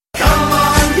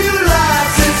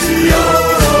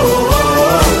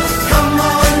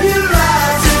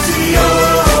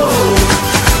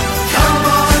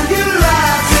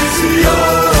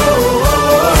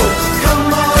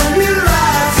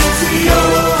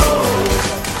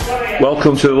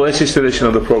Welcome to the latest edition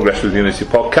of the Progress with Unity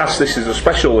podcast. This is a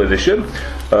special edition.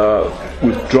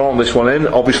 We've drawn this one in,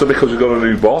 obviously, because we've got a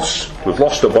new boss. We've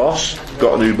lost a boss,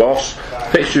 got a new boss.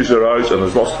 Fixtures are out, and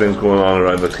there's lots of things going on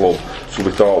around the club. So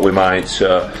we thought we might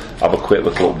have a quick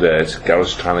little update.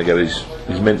 Gareth's trying to get his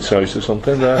mints out or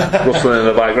something there, rustling in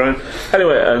the background.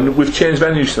 Anyway, and we've changed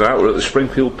venues tonight. We're at the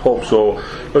Springfield pub, so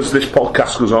as this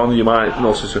podcast goes on, you might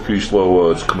notice a few slow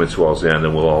words coming towards the end,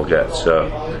 and we'll all get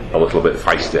a little bit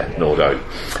feisty, no doubt.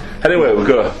 Anyway, we've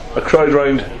got a crowd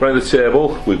round the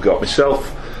table. We've got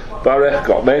myself, Barry,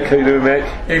 got Mick. How you doing,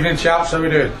 Mick? Evening, chaps. How are we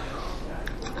doing?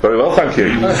 Very well, thank you.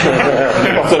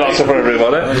 What's an answer for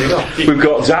everybody? There you go. We've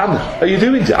got Dan. How you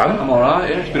doing, Dan? I'm alright,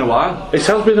 yeah, it's been a while. It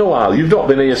has been a while. You've not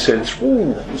been here since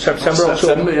September,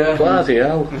 October? Yeah. Bloody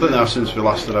hell. I think now since we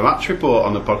last did a match report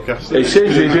on the podcast. It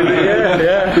seems you did it,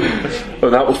 yeah.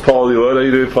 And that was Paul you heard. How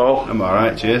you doing, Paul? I'm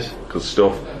alright, cheers. Good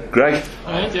stuff. Greg?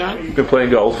 Alright, yeah. You've been playing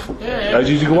golf? Yeah. How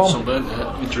did you go on? Sunburn,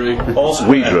 we drew.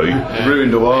 We drew.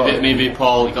 Ruined the war. Me and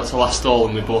Paul, he got to last hole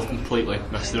and we both completely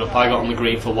messed it up. I got on the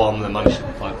green for one and then managed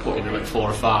to put in about 4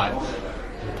 or 5.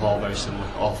 And Paul, very similar.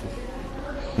 Awful.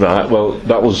 Right, well,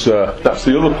 that's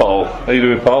the other Paul. How you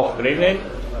doing, Paul? Good evening.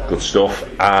 Good stuff.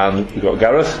 And we've got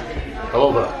Gareth.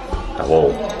 Hello there.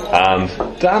 Hello.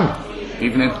 And Dan.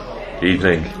 Evening.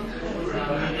 Evening.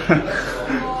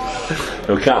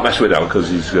 No, we can't mess with Dan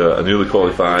because he's a newly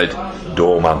qualified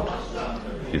doorman.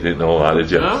 You didn't know that,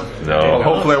 did you? No. No.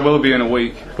 Hopefully it will be in a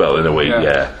week. Well, in a week,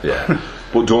 yeah.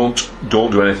 But don't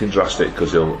do anything drastic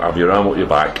because he'll have your arm up your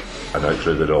back and out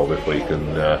through the door before you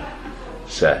can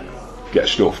get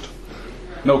stuffed.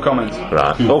 No comment.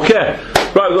 Right. Okay.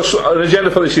 Right, we've got an agenda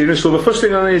for this evening. So the first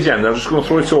thing on the agenda, I'm just going to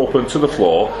throw it open to the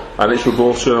floor, and it's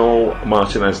Roberto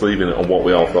Martinez leaving it and what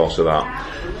we all thought of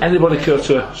that. Anybody care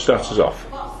to start us off?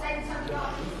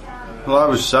 Well, I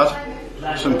was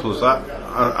sad. Simple as that.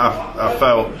 I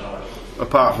felt,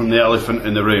 apart from the elephant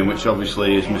in the room, which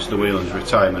obviously is Mr. Whelan's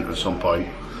retirement at some point,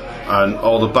 and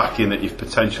all the backing that you've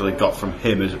potentially got from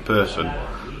him as a person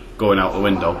going out the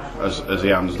window as he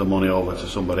hands the money over to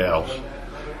somebody else.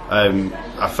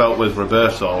 I felt with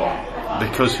Roberto,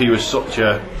 because he was such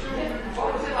a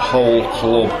whole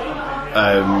club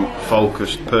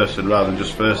focused person rather than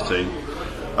just first team,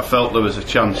 I felt there was a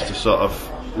chance to sort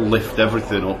of lift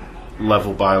everything up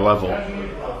level by level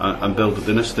and build a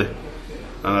dynasty, and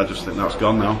I just think that's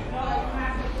gone now.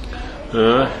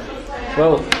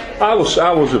 Well, I was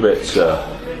a bit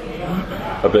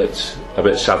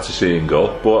sad to see him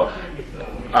go, but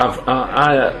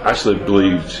I actually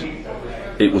believed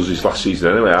it was his last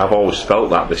season anyway. I've always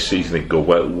felt that this season he'd go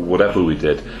well, whatever we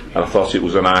did, and I thought it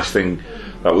was a nice thing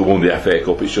that we won the FA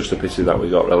Cup. It's just a pity that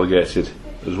we got relegated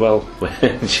as well.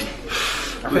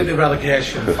 I think the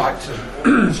relegation factor.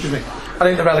 Excuse me. I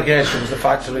think the relegation was the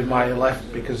factor in why he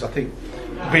left, because I think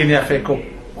being the FA Cup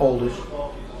holders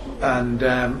and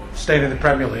staying in the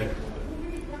Premier League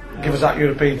give us that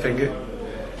European thing. It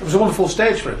was a wonderful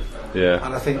stage for him. Yeah.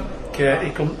 And I think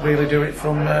he couldn't really do it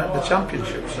from the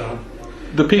Championship. So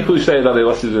the people who say that he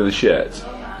left us in the shit,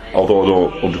 although I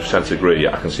don't 100% agree,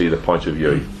 I can see the point of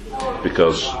view,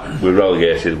 because we're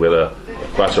relegated with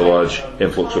quite a large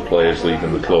influx of players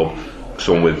leaving the club.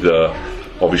 Some with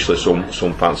obviously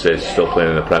some fancy still playing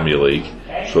in the Premier League,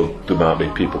 so there might be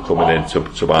people coming in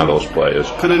to buy those players.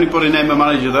 Can anybody name a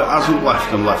manager that hasn't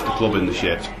left the club in the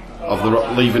shit of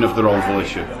leaving of their own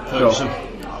volition? Ferguson.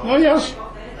 Oh yes,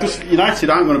 because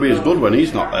United aren't going to be as good when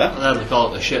he's not there. I never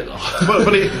call it the shit though.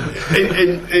 but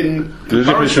in There's a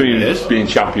difference between is, being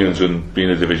champions and being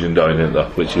a division down, isn't there?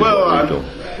 Which is what we've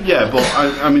done. Yeah, but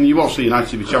I mean, you won't see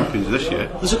United be champions this year.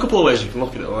 There's a couple of ways you can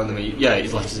look at it. I mean, yeah,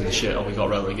 he's left us in the shit, or we got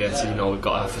relegated. We've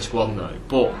got half a squad now.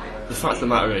 But the fact of the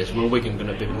matter is, will Wigan going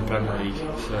to be in the Premier League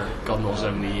for God knows how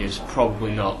many years?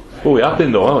 Probably not. Well, we have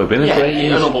been though, haven't we? Been in for 8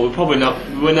 years. I know, but we're probably not.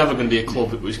 We're never going to be a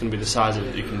club that was going to be the size of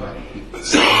it. You can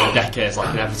sit in decades like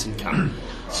an Everton can.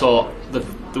 So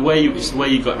the way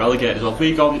you got relegated as well. If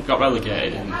we got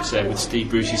relegated, and say with Steve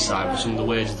Bruce's side, with some of the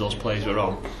wages those players were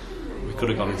on, we could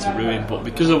have gone into ruin. But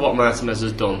because of what Martinez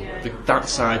has done, that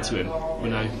side to him,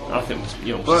 I think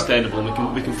sustainable.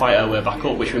 And we can fight our way back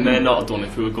up, which we may not have done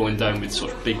if we were going down with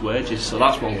such big wages. So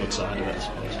that's one good side of it, I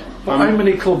suppose. But how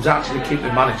many clubs actually keep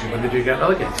the manager when they do get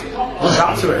relegated?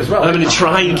 That's to it as well. How many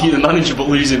try and keep the manager but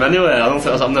lose him anyway?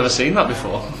 I've never seen that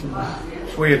before.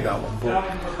 It's weird, that one,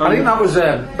 but I think that was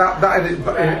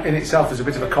that in itself is a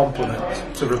bit of a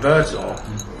compliment to Roberto,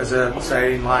 as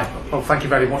saying like, well, thank you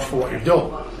very much for what you've done,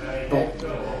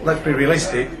 but let's be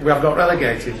realistic, we have got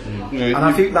relegated, and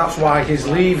I think that's why his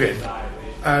leaving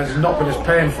has not been as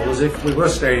painful as if we were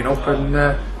staying up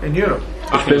in Europe.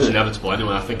 I think it was inevitable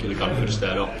anyway. I think he'd have gone if he'd have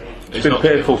stayed up. It's been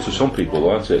painful to some people,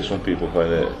 hasn't it? Some people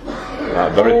find it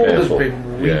very painful. There's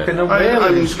been weeping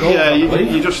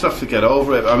away. You just have to get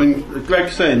over it. I mean,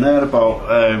 Greg's saying there about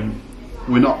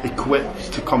we're not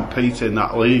equipped to compete in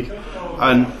that league,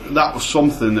 and that was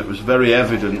something that was very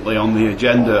evidently on the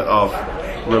agenda of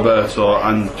Roberto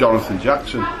and Jonathan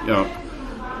Jackson. You know,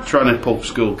 trying to pull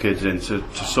school kids in to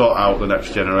sort out the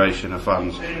next generation of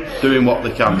fans, doing what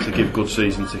they can to give good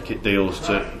season ticket deals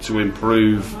to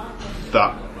improve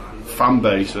that fan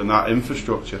base and that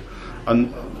infrastructure.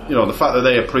 And you know, the fact that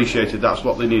they appreciated that's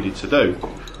what they needed to do.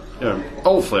 You know,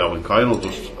 hopefully Owen Coyne will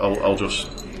just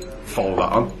follow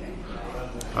that on.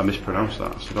 I mispronounced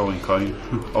that. I said Owen Coyne.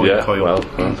 Owen Coyne. Well,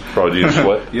 Freudian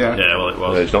slip. Yeah, well, it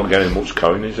was. He's not getting much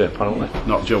coin, is he? Apparently,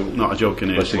 not a joke in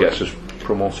here. Unless he gets us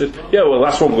promoted. Yeah, well,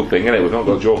 that's one good thing, isn't it? We've not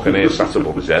got a joke in here sat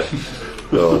above his head.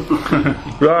 So.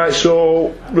 Right,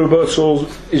 so Roberto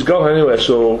is gone anyway.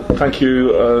 So thank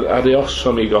you, adios,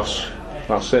 amigos.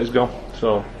 That's it. It's gone.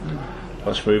 So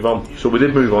let's move on. So we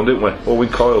did move on, didn't we? Owen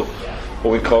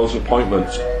Coyle's appointment.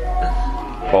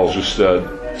 Paul's just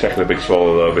taking a big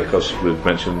swallow though because we've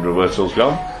mentioned Roberto's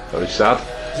gone. Very sad.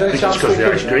 Is there any chance because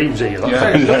the ice cream's here. Don't put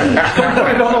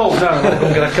it on hold now. Go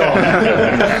and get a call.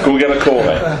 Go and get a call,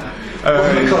 mate.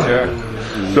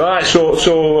 Right, so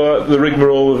the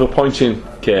rigmarole of appointing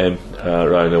came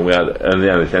round, and in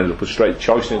the end it ended up a straight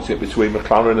choice, isn't it, between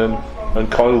McLaren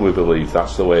and Coyle, we believe.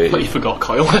 That's the way. But you forgot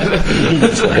Coyle.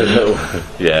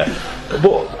 Yeah,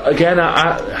 but again,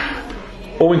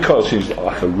 Owen Coyle seems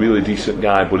like a really decent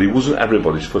guy, but he wasn't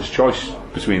everybody's first choice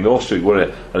between those two, was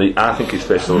it? And I think he's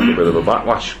faced a little bit of a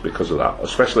backlash because of that,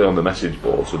 especially on the message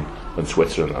boards and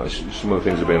Twitter and that. Some of the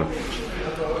things have been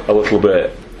a little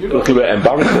bit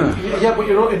embarrassing. Yeah, but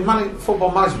you're in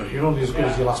football management. You're only as good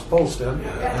as your last post, aren't you?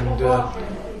 And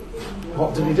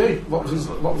what did he do? What was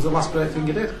the last great thing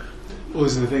he did? Well,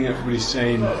 this is the thing. Everybody's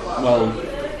saying, well,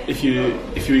 if you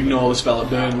ignore the spell at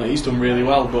Burnley, he's done really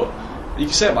well. But you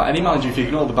can say about any manager, if you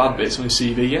ignore the bad bits on his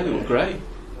CV, yeah, they look great.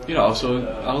 You know, so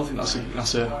I don't think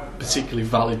that's a particularly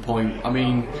valid point. I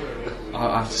mean,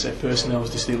 I have to say personally, I was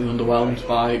distinctly underwhelmed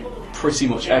by pretty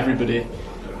much everybody,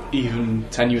 even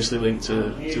tenuously linked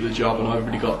to the job, and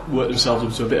everybody worked themselves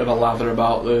up to a bit of a lather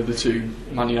about the two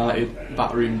Man United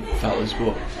backroom fellas,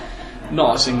 but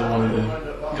not a single one of the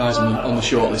guys on the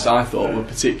shortlist I thought were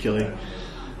particularly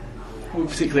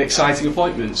exciting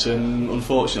appointments, and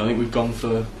unfortunately I think we've gone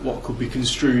for what could be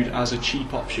construed as a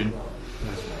cheap option.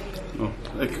 Well,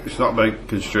 it's not about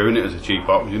construing it as a cheap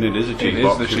option, it is a cheap option.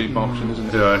 It is the cheap option, isn't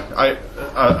it? Yeah,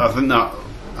 I think that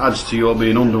adds to your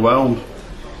being underwhelmed.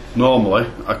 Normally,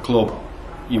 a club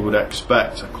you would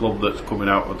expect, a club that's coming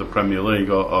out of the Premier League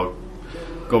or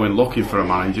going looking for a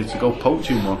manager, to go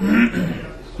poaching one,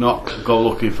 not go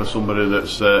looking for somebody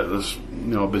that's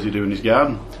busy doing his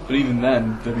garden. But even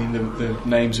then, I mean, the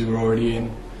names who were already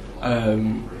in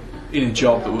a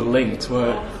job that were linked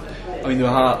were, I mean,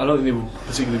 I don't think they were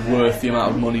particularly worth the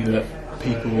amount of money that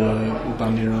people were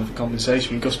bandying around for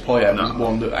compensation. Gus Poyet was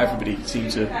one that everybody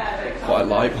seemed to quite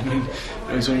like. I mean,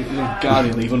 it was on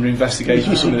gardening leave under investigation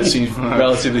for something that seems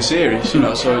relatively serious, you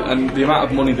know. So, and the amount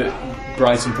of money that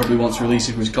Brighton probably wants to release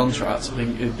for his contract, I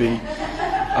think I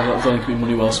don't think it'd be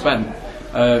money well spent.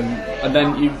 And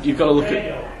then you've got to look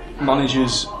at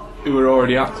managers who are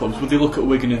already at clubs. Would they look at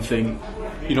Wigan and think,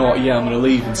 you know what, yeah, I'm going to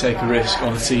leave and take a risk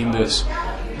on a team that's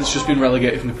just been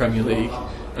relegated from the Premier League,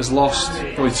 has lost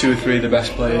probably 2 or 3 of the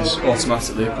best players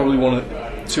automatically, probably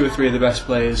 2 or 3 of the best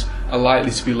players are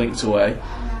likely to be linked away.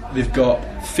 They've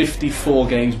got 54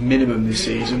 games minimum this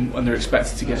season and they're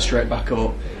expected to get straight back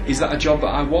up. Is that a job that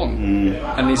I want?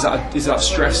 And is that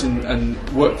stress and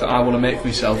work that I want to make for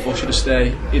myself, or should I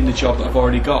stay in the job that I've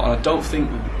already got? And I don't think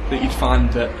that you'd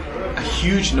find that a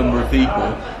huge number of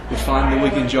people would find the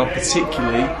Wigan job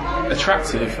particularly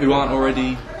attractive who aren't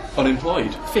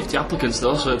unemployed. 50 applicants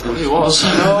though, so it probably was.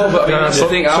 No, but I mean, that's the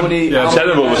thing. How many? Yeah, 10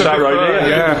 of them were sat right here.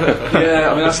 Yeah,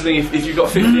 I mean, that's the thing. If you've got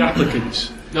 50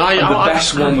 applicants, no, and the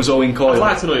best one was Owen Coyle. I'd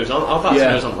like to know who's on. I'd like to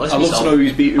know who's on the list. I'd love to know who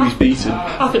he's beaten.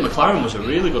 I think McLaren was a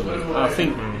really good one. I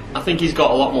think he's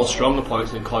got a lot more stronger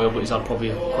points than Coyle, but he's had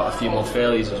probably quite a few more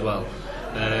failures as well.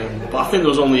 But I think there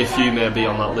was only a few maybe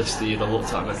on that list that you'd have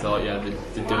looked at and I thought, yeah,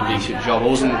 they do a decent job. I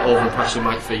wasn't over impressed with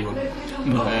Mike Phelan.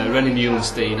 Rennie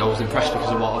Muhlenstein, I was impressed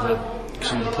because of what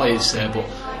some of the players say, but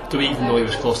even though he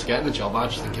was close to getting the job, I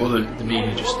just think the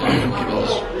media just don't think it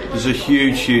was. There's a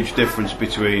huge difference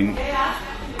between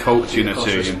coaching a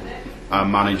team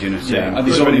and managing a team. Yeah, and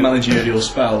his own managerial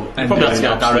spell. You probably had to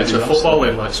get a director of football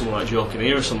in, like someone like Joe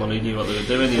Kinnear or someone who knew what they were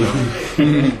doing, you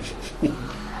know.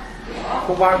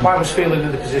 But why was Phelan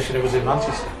in the position he was in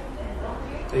Manchester?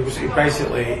 If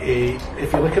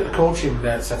you look at the coaching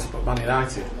setup at Man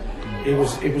United, he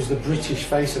was the British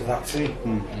face of that team.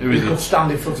 He could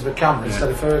stand in front of the camera instead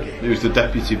of Fergie. He was the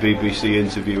deputy BBC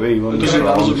interviewee, wasn't That he?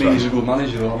 doesn't mean he's a good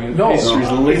manager, though. I mean, No, history's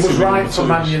he littered was with right him for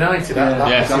Man United at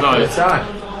that particular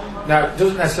time. Now, it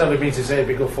doesn't necessarily mean to say it'd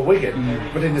be good for Wigan,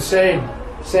 but in the same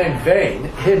vein,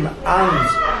 him and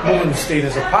Mullenstein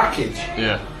as a package,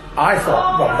 I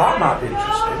thought, well, that might be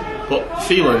interesting. But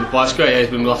Phelan, well, it's great he's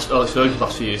been with Alex Ferguson the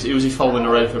last few years. Who was he following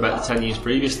around for about the 10 years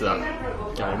previous to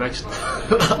that? Gary Megson.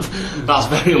 That's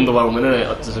very underwhelming, isn't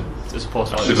it? As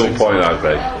opposed to That's a good point,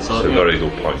 Greg. So, it's a very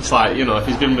good point. It's like, if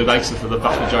he's been with Megson for the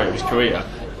vast majority of his career,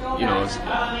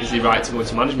 is he right to go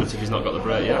into management if he's not got the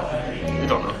break yet? I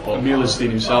don't know. But Mullenstein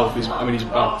himself he's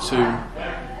had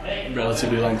 2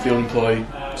 relatively lengthy unemployed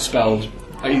spells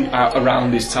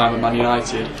around his time at Man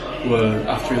United, where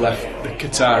after he left the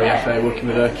Qatari FA working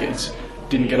with their kids,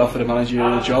 didn't get offered a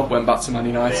managerial job, went back to Man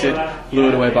United,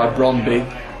 lured away by Brøndby,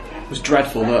 was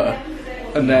dreadful there,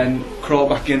 and then crawled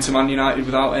back into Man United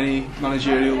without any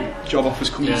managerial job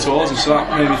offers coming towards him. So that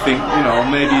made me think,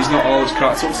 maybe he's not always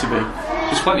cracked up to be.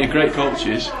 There's plenty of great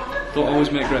coaches, don't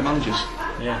always make great managers.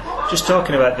 Yeah. Just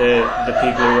talking about the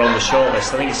people who are on the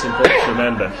shortlist, I think it's important to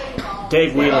remember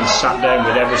Dave Whelan sat down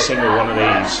with every single one of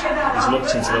these. He's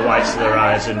looked into the whites of their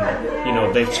eyes, and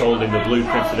they've told him the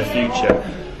blueprint for the future.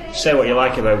 Say what you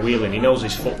like about Whelan, he knows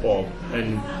his football,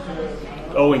 and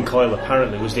Owen Coyle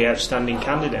apparently was the outstanding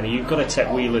candidate, and you've got to take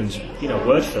Whelan's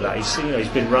word for that. He's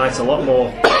been right a lot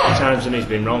more times than he's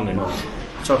been wrong, and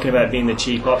talking about being the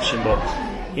cheap option, but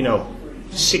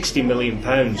 £60 million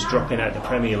dropping out the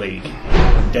Premier League.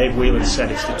 Dave Whelan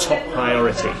said it's the top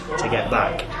priority to get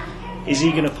back. Is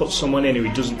he going to put someone in who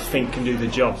he doesn't think can do the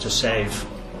job to save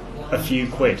a few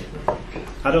quid?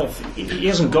 I don't. He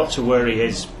hasn't got to where he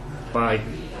is by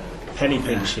penny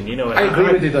pinching. I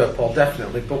agree with you there, Paul,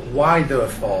 definitely. But why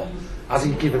therefore has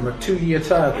he given him a 2-year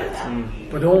target,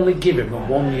 but only give him a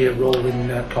 1-year rolling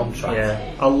contract?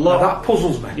 Yeah, now, that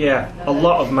puzzles me. Yeah, a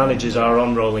lot of managers are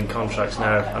on rolling contracts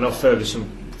now. I know Ferguson,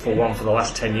 for the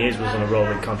last 10 years was on a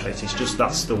rolling contract. It's just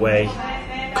that's the way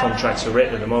contracts are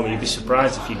written at the moment. You'd be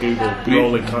surprised if you Google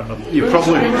rolling contract. You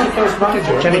probably the first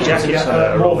manager Kenny Jackets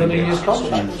had a more than rolling a year's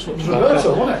contract. It was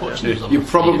Roberto, wasn't it? you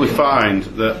probably find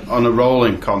that on a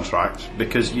rolling contract,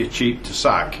 because you're cheap to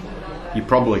sack, you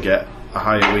probably get a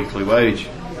higher weekly wage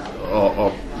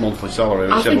or monthly salary.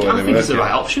 I think it's the work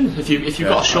right option. If you've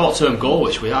got a short-term goal,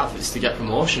 which we have, it's to get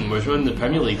promotion. Whereas we're in the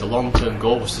Premier League, the long-term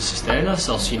goal was to sustain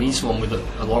ourselves. So you need someone with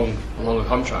a longer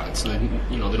contract. So they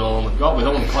no longer got with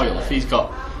Owen Coyle. If he's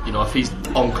got, if he's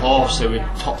on course, so we're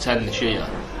top 10 this year,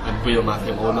 and we might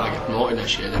think, well, we might get promoted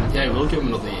next year. Then we'll give him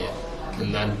another year,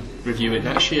 and then review it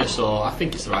next year. So I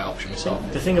think it's the right option myself.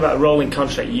 The thing about a rolling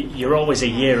contract, you're always a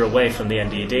year away from the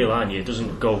end of your deal, aren't you? It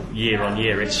doesn't go year on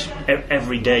year. It's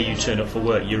every day you turn up for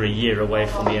work, you're a year away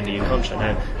from the end of your contract.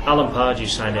 Now, Alan Pardew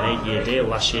signed an 8-year deal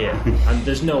last year, and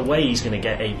there's no way he's going to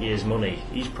get 8 years' money.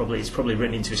 It's probably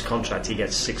written into his contract he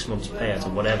gets 6 months' payout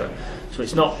or whatever. So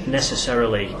it's not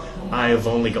necessarily, I have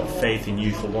only got faith in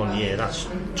you for 1 year. That's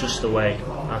just the way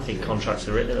I think contracts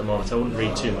are written at the moment. I wouldn't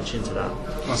read too much into that.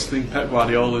 That's the thing, Pep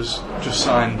Guardiola's just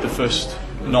signed the first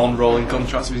non-rolling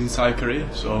contract of his entire career,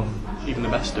 so even the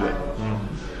best do it.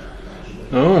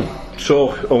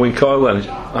 So Owen Coyle then,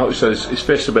 like we said, he's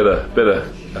faced a bit of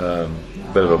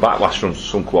a backlash from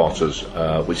some quarters,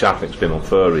 which I think has been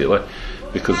unfair really,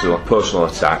 because of personal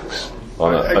attacks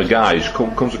on a guy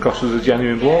who comes across as a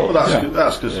genuine bloke. Well,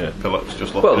 that's because Phillips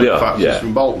just looked at the fact he's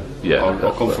from Bolton,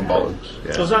 or come from Bolton.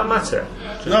 Yeah. Does that matter?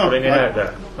 Just No, putting it out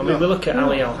there. I mean, we look at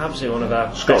Ali Al Habsi, one of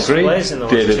our Scott best Green, players in the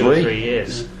last David 2 or Lee. 3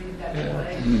 years.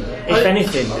 If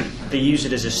anything, they use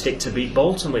it as a stick to beat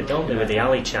Bolton with, don't they, with the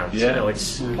Ali chance?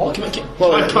 It's Well, you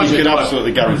can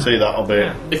absolutely guarantee that'll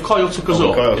be If Coyle took us the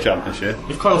up, Coyle champ this year.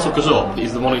 if Coyle took us up,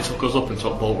 he's the one who took us up and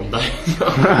took Bolton down.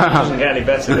 doesn't get any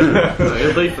better. Does it?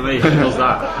 He'll be for me if he does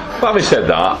that. But having said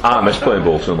that, I missed playing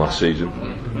Bolton last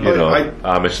season.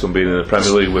 I missed them being in the Premier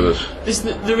League with us.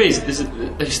 There's a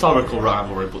historical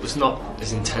rivalry, but it's not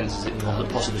as intense as it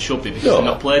possibly should be because they've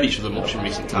not played each other much in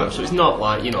recent times. So it's not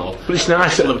like But it's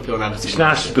nice. Liverpool and Everton. It's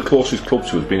nice. The closest club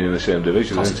to us being in the same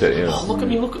division, isn't it? Look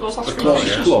at those last The 3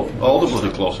 closest years. club, all the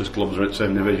bloody closest clubs are at the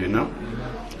same division now.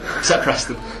 Except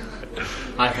Preston.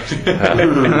 Hi Preston.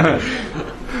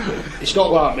 It's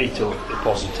not like me to look at the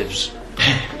positives,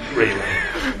 really.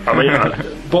 I mean,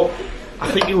 but I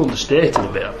think you understated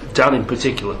a bit. Dan, in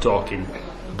particular, talking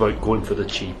about going for the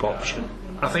cheap option.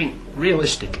 I think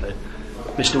realistically,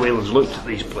 Mr. Whelan's looked at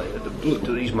these players, looked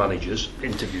at these managers,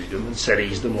 interviewed them, and said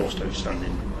he's the most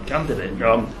outstanding candidate. I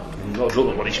don't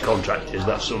know what his contract is.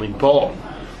 That's unimportant.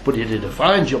 but he did a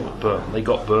fine job at Burnley. They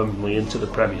got Burnley into the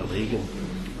Premier League and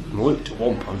looked at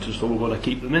one point as though we're going to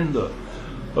keep them in there.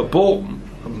 At Bolton,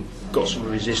 I've got some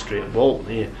of his history at Bolton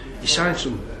here, he signed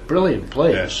some brilliant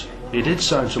players. He did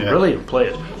sign some brilliant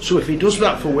players. So if he does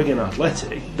that for Wigan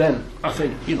Athletic, then I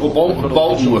think, you know... Well,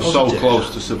 Bolton was so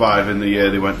close to surviving the year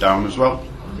they went down as well.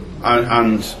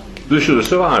 And they should have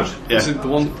survived. Yeah. It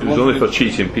was only for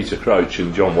cheating Peter Crouch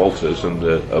and John Walters and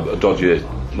a dodgy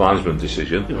linesman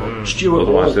decision. Stuart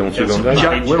Otherwise they won't have gone down.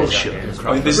 Jack Wilshere.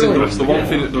 I mean, this is the one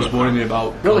thing that does worry me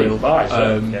about Brilliant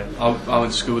Kyle. buys, I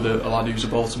went to school with a lad who's a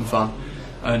Bolton fan,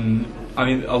 and I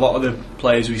mean, a lot of the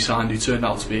players we signed who turned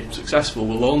out to be successful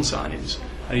were loan signings.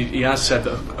 And he has said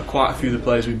that quite a few of the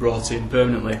players we brought in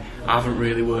permanently haven't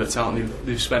really worked out, and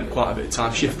they've spent quite a bit of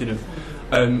time shifting them.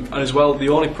 And as well, the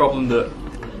only problem that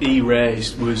he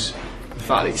raised was the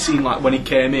fact that it seemed like when he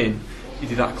came in, he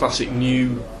did that classic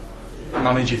new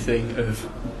manager thing of,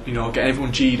 you know, getting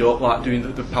everyone G'd up, like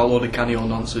doing the Paolo Di Canio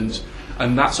nonsense,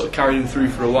 and that sort of carried him through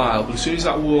for a while. But as soon as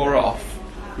that wore off,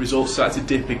 results started to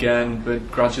dip again, but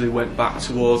gradually went back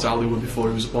towards how they were before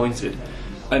he was appointed.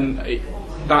 And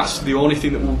that's the only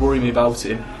thing that will worry me about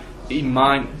him.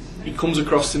 He comes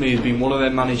across to me as being one of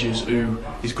them managers who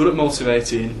is good at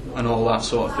motivating and all that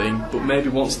sort of thing, but maybe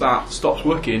once that stops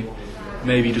working,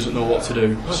 maybe he doesn't know what to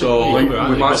do. So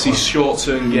we might see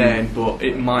short-term gain, but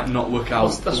it might not work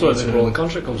out. That's where the rolling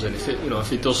contract comes in.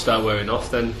 If it does start wearing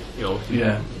off, then But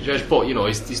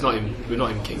he's not even. We're not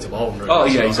even kicked a ball. Really. Oh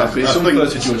yeah, exactly. It's unfair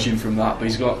to judge him from that, but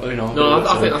he's got No,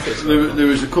 I think there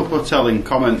was a couple of telling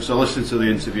comments. I listened to the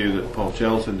interview that Paul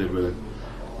Charlton did with him,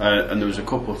 and there was a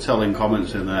couple of telling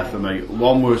comments in there for me.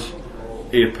 One was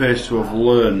he appears to have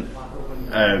learned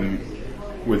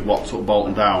with what took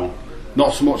Bolton down.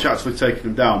 Not so much actually taking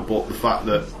them down, but the fact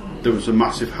that there was a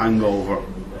massive hangover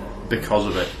because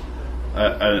of it.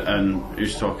 And he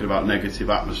was talking about negative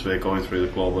atmosphere going through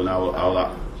the club and how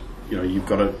that, you've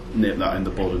got to nip that in the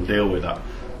bud and deal with that.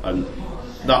 And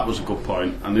that was a good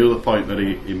point. And the other point that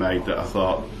he made that I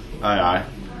thought,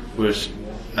 was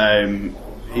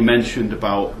he mentioned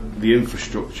about the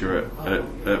infrastructure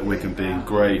at Wigan being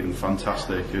great and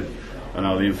fantastic, and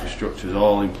how the infrastructure is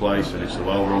all in place and it's a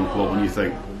well-run club, and you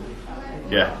think,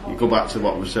 you go back to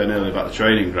what we were saying earlier about the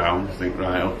training ground, you think,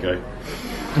 right, okay,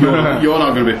 you're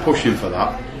not going to be pushing for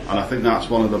that, and I think that's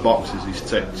one of the boxes he's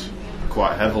ticked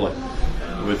quite heavily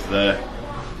with the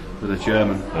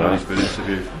chairman when he's been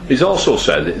interviewed. He's also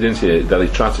said, didn't he, that he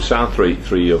tried to sign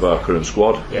three of our current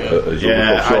squad.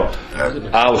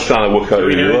 I was trying to work out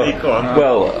who they were.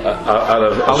 Well, I'd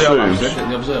have assumed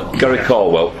Gary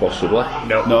Caldwell, possibly.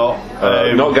 No.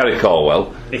 Not Gary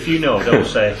Caldwell. If you know, don't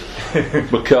say.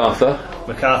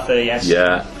 MacArthur, yes.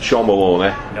 Yeah. Sean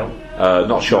Maloney. No.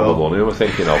 Not Sean Maloney, who am I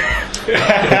thinking of?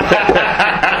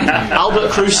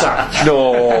 Albert Crusac.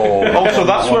 No. Also,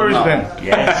 that's where he's been.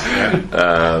 Yes.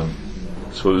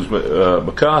 So it was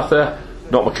MacArthur,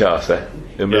 not McCarthy.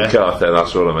 MacArthur,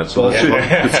 that's what I meant. So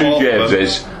the two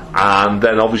Jameses, and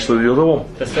then obviously the other one.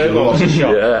 The third one was a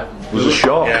shock. Yeah, it was a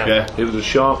shock. Yeah. It was a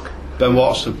shock. Ben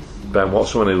Watson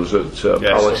When he was at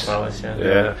Palace.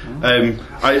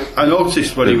 I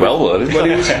noticed when he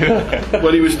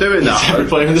was doing that,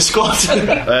 playing in the squad.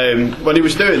 when he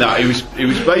was doing that, he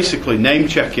was basically name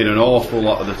checking an awful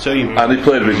lot of the team, and he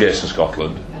played with Jason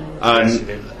Scotland.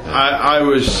 And I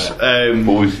was.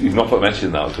 But you've not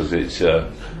mentioned that because it's I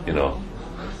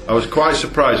was quite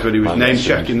surprised when he was name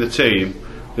checking the team.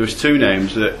 There was two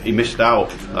names that he missed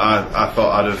out. I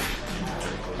thought I'd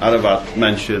have had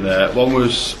mention there. One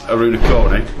was Aruna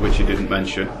Kone, which he didn't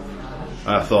mention.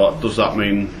 I thought, does that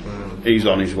mean he's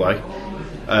on his way?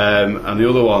 And the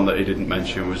other one that he didn't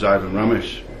mention was Ivan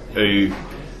Ramis, who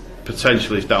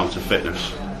potentially is down to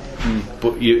fitness.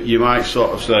 But you might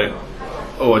sort of say,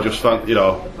 I just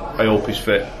I hope he's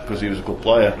fit because he was a good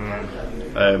player.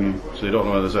 So you don't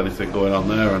know whether there's anything going on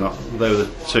there or not. They were the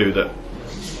two that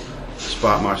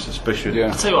sparked my suspicion.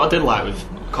 I'll tell you what I did like with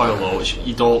Coyle though, which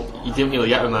you didn't really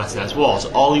get with Martinez, was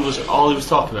all he was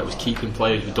talking about was keeping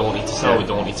players we don't need to sell,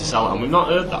 and we've not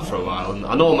heard that for a while. And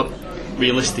I know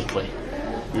realistically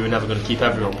we were never going to keep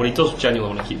everyone, but he does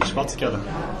genuinely want to keep the squad together.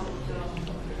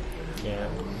 Yeah,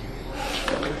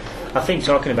 I think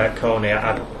talking about Kone,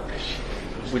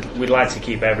 we'd like to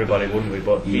keep everybody, wouldn't we?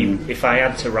 But if I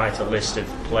had to write a list of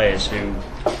players who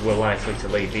were likely to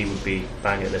leave, he would be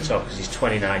bang at the top because he's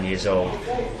 29 years old.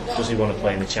 Does he want to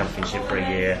play in the Championship for a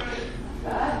year?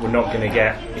 We're not going to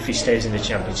get, if he stays in the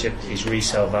Championship, his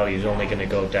resale value is only going to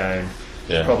go down.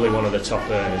 He's probably one of the top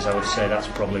earners. I would say that's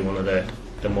probably one of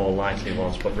the more likely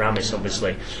ones. But Ramis,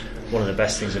 obviously, one of the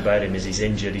best things about him is he's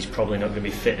injured. He's probably not going to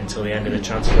be fit until the end of the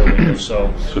transfer window.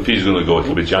 So if he's going to go,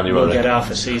 it'll be January. We'll get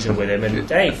half a season with him, and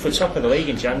hey, for top of the league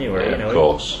in January, Yeah, you know, of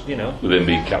course. you know, With him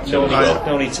being captain no as need, well.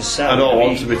 no need to sell. I don't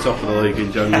want to be top of the league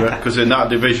in January because in that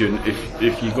division,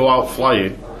 if you go out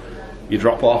flying, you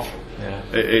drop off.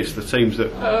 It's the teams that.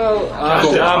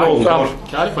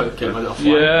 Cardiff came off.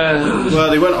 Yeah. Well,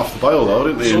 they went off the boil though,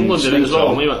 didn't they? Sunderland did it as well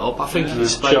when Stinks we went up. I think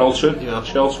it's Charlton. You know,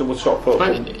 Charlton were top up.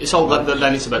 it's all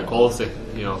then it's about quality.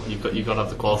 You know, you've got to have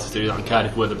the quality to do that. And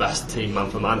Cardiff were the best team, man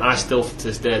for man. I still, to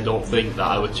this day, don't think that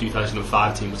our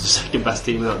 2005 team was the second best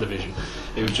team in that division.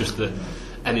 It was just the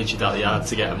energy that they had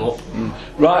to get them up.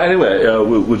 Right, anyway,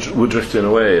 we're drifting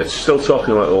away. It's still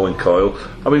talking about Owen Coyle.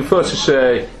 I mean, first to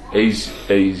say, he's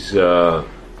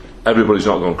everybody's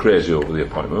not gone crazy over the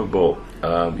appointment, but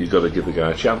you've got to give the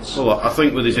guy a chance. Well, I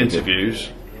think with his interviews,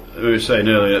 we were saying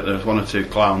earlier, there's one or two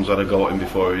clowns had a go at him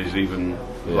before he's even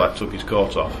took his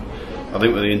coat off. I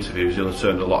think with the interviews, he'll have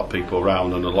turned a lot of people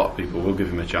around, and a lot of people will give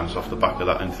him a chance off the back of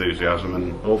that enthusiasm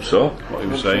and Hope so. what he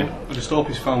was saying. I just hope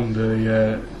he's found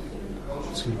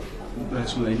some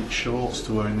shorts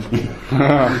to wear on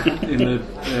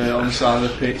the side of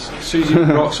the pitch. Susie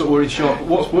rocks up wearing shorts.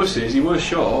 What's worse is he wears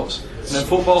shorts and then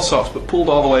football socks, but pulled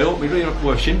all the way up. He really have to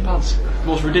wear shin pads. The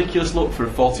most ridiculous look for a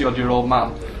 40-odd-year-old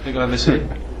man I think I've ever seen.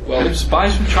 Well, just buy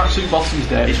some tracksuit bottoms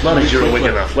there. He's manager of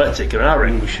Wigan Athletic, and I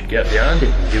reckon we should get behind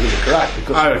him and give him a crack.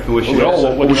 Because I reckon we should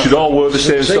We should all wear the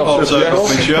same socks.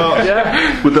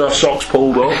 shorts. With our socks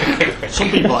pulled up. Some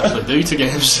people actually do to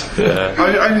games.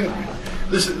 I think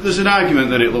there's an argument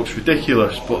that it looks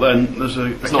ridiculous, but then there's a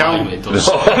It's not count. like it does.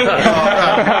 I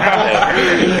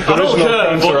don't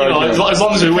care, but you know, as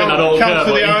long as we win, I don't Count care.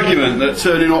 for the but argument that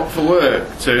turning up for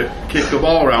work to kick a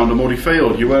ball around a muddy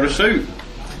field, you wear a suit.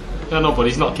 No, but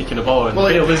he's not kicking the ball in Well,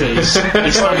 the field, is he? He's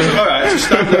standing. Alright, to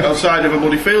stand outside of a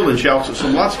muddy field and shout at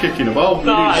some lads kicking a ball.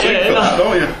 Nah, you need a suit yeah, for nah. that,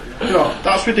 don't you? You know,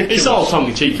 that's ridiculous. It's all tongue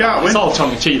in cheek. You can't win. It's all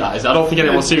tongue in cheek. That is. I don't think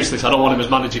anyone seriously. I don't want him as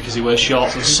manager because he wears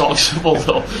shorts and socks pulled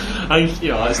up. I think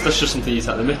that's just something you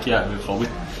take the mickey out of him for.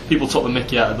 People took the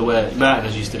mickey out of the way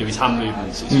Martinez used to do his hand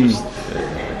movements. It's just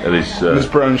And his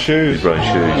brown shoes. His brown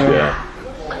shoes, yeah.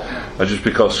 And just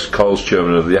because Cole's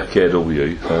chairman of the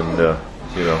FKW, and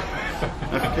you know,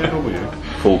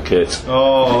 FKW. full kit.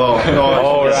 Oh,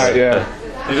 Right,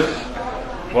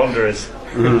 yeah. Wanderers.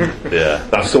 Yeah,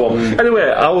 that's the one. Anyway,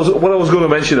 what I was going to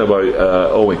mention about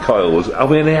Owen Coyle was, have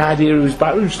we any idea who his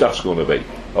backroom staff's going to be,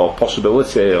 or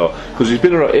possibility, or because he's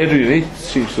been around. Adrian Heath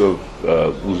seems to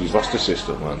have lose his last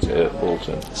assistant, wasn't it, at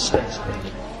Bolton?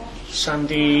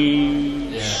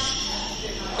 Sandy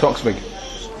Toxvig.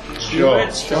 Stewart.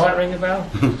 Does that ring a bell?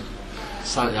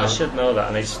 Sandy, I should know that,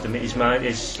 and his mind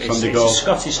is it's a Gold.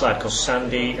 Scottish lad called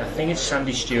Sandy. I think it's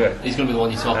Sandy Stewart. He's going to be the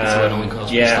one you're talking to when Owen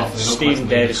Coyle's Yeah, pissed off. Stephen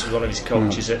Davis was one of his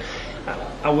coaches.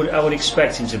 I would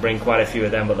expect him to bring quite a few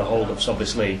of them, but the hold-ups,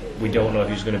 obviously, we don't know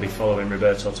who's going to be following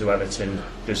Roberto to Everton.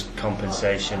 There's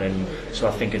compensation, and so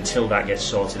I think until that gets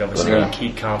sorted, obviously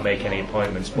he can't make any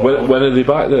appointments. But When are they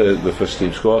back, the first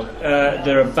team squad?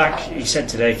 they're back, he said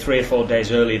today, 3 or 4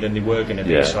 days earlier than they were going to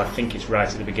be, Yeah. so I think it's right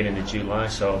at the beginning of July,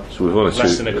 so we've only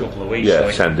less two- than a couple of weeks. yeah,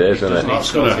 so 10 days, isn't does it? need That's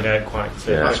sorting gonna- out quite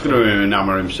That's going to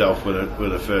enamour himself with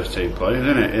a first team player,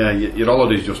 isn't it? Yeah, your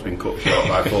holiday's just been cut short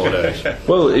by 4 days.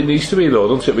 Well, it needs to be though,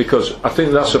 doesn't it? Because I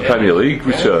think that's a Premier League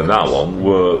return. That one,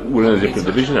 we're in a different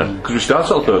division now because we start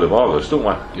on 3rd of August, don't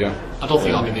we? Yeah. I don't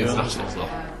think I'll be the internationals though.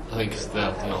 I think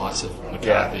they're likes of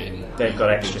McCarthy and They've got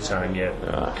extra time, your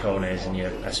Kones and your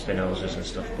Espinosas and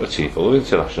stuff. We're chief of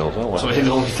internationals, aren't we? so he's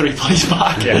only 3 plays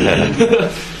back.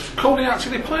 Coney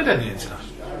actually played any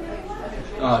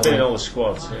international. Been in all the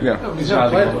squads. Yeah. He's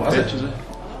not played one, has he?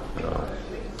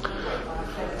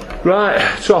 Right,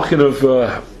 talking of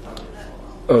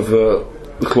the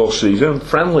close season,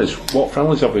 friendlies. What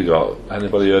friendlies have we got?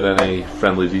 Anybody heard any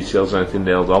friendly details? Anything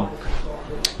nailed on?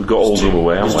 We've got Oldham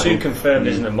away, haven't There's we? 2 confirmed,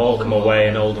 isn't there? Morecambe away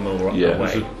and Oldham away.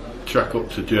 Yeah. Track up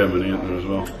to Germany, isn't there, as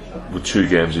well? With 2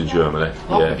 games in Germany.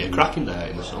 Markham Yeah. get cracking there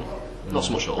in the sun. Not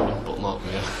so much Oldham, but Markham,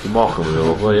 yeah. Morecambe will be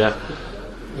lovely, yeah.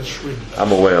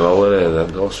 I'm away on holiday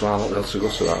then, though, so I'll have to go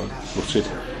to that one. Gutted.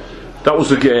 That was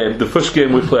the first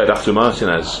game we played after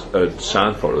Martinez had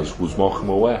signed for us was Morecambe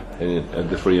away in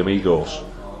the Three Amigos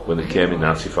when they came in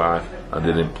 '95 and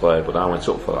they didn't play, but I went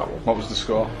up for that one. What was the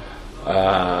score?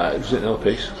 Was it nil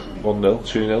piece? 1-0,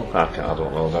 2-0? I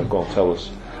don't know. Then go on, tell us.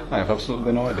 I have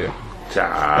absolutely no idea.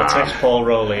 That takes Paul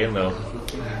Rowley in though.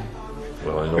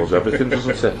 Well, he knows everything,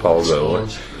 doesn't he, Paul Rowley?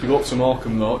 If you go up to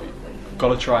Morecambe though, you've got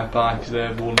to try a pie because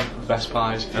they're one of the best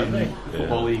pies in the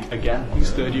Football League again.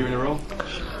 It's 3rd year in a row.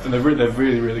 And they're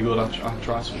really, really good. I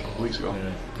tried some a couple of weeks ago.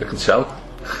 They can sell.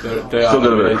 They Still are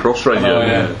got a bit of crust right I know,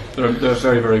 here. yeah. They're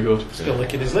very, very good. Still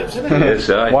licking his lips, isn't he? Yes,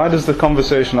 aye. Why does the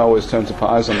conversation always turn to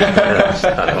pies on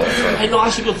that? Hey, no,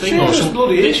 that's a good thing. Serious though.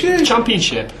 bloody issue. The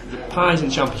Championship, the pies in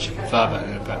the Championship are far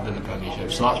better than the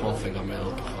Premiership. So that's one thing I'm really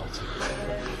looking forward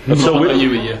to. So Not we- like you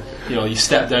with you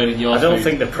step down in your I don't food.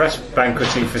 think the press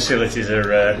banqueting facilities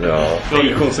are No.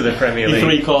 equal to the Premier your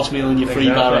League. 3-course meal and your free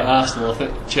bar at Arsenal. I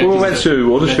think. When we went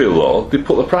to Huddersfield, though, they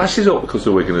put the prices up because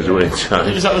the Wiganers were in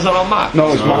time. Was that on Mac?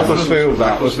 No, it's Macclesfield,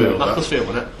 that wasn't it? Macclesfield,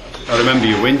 wasn't it? I remember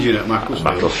you whinging at Macclesfield.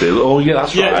 Macclesfield. Oh, yeah,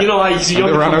 that's Yeah, right. you know, I used to they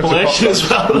young ran out of compilation as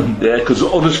well. Yeah, because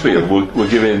Huddersfield were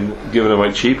giving them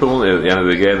out cheaper, weren't they? At the end of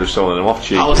the game, they're selling them off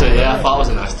cheap. That was it, yeah. That was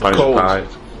a nice time. Pounds a pint.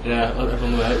 Yeah,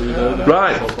 everyone was out with it.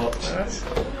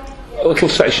 Right. A little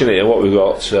section here. What we've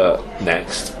got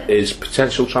next is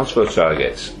potential transfer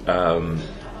targets.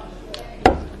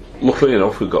 Luckily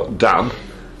enough, we've got Dan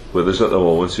with us at the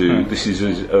moment. Who this is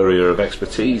his area of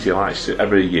expertise. He likes to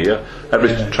every year, every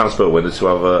transfer window, to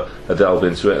have a delve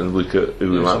into it and look at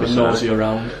who we might be Nosy signing.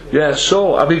 around. Yeah.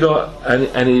 So, have you got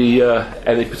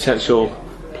any potential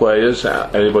players?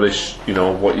 Anybody?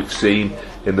 What you've seen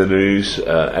in the news?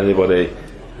 Anybody?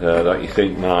 That you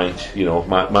think might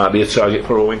be a target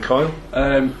for Owen Coyle?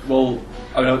 Well,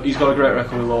 I know he's got a great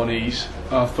record with loanees.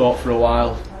 I've thought for a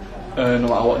while, no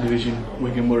matter what division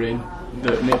Wigan were in,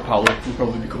 that Nick Powell will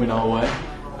probably be coming our way.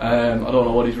 I don't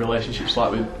know what his relationship's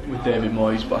like with David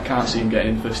Moyes, but I can't see him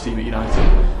getting in first team at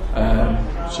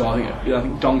United. So I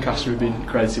think Doncaster have been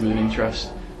credited with an interest.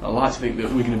 I'd like to think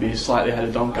that we're going to be slightly ahead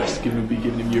of Doncaster, giving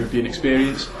him European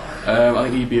experience. I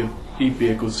think he'd be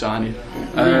a good signing.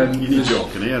 You're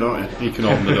joking here, aren't you? You can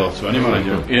open the door to any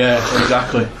manager. Yeah,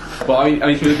 exactly. But I mean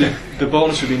the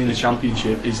bonus of being in the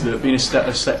Championship is that being a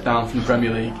step down from the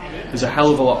Premier League, there's a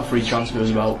hell of a lot of free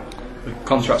transfers about. The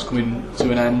contract's coming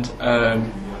to an end.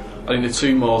 I think the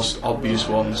two most obvious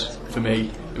ones for me,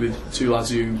 with two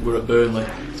lads who were at Burnley,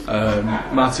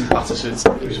 Martin Patterson,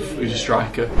 who's a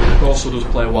striker, who also does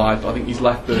play wide, but I think he's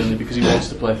left Burnley because he wants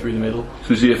to play through the middle.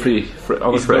 So is he a free? They're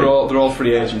all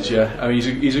free agents, yeah. I mean,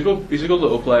 he's a good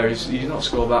little player. He's not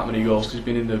scored that many goals because he's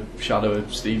been in the shadow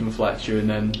of Stephen Fletcher and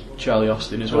then Charlie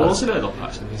Austin as well. What's he made up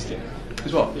actually?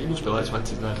 He's what? He must be like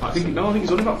 20 now. I think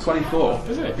he's only about 24.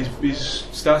 Is he? He's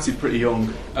started pretty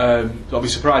young. I'll be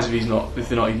surprised if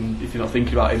they're not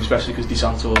thinking about him, especially because Di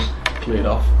Santo's cleared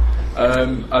off.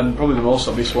 And probably the most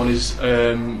obvious one is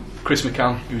Chris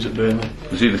McCann, who was at Burnley.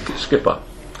 Was he the skipper?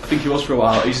 I think he was for a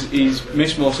while. He's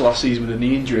missed most of last season with a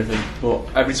knee injury, I think. But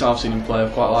every time I've seen him play,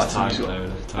 I've quite liked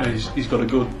him. He's got a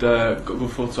good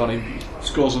foot on him.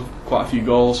 Scores quite a few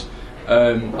goals,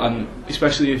 and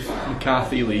especially if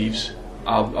McCarthy leaves,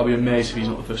 I'll be amazed if he's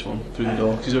not the first one through the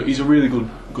door. Cause he's a really good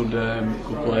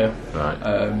player.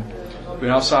 Right. But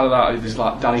outside of that, there's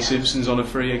like Danny Simpson's on a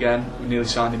free again. We nearly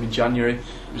signed him in January.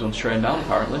 He was on train down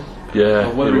apparently. Yeah.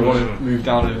 Whether he want to move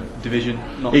down a division,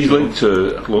 not He's sure. linked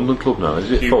to a London club now, is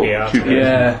it? QPR.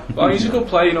 Yeah, well, he's a good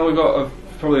player. We've got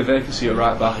probably a vacancy at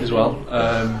right back as well.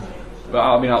 But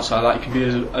I mean, outside that, you can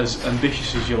be as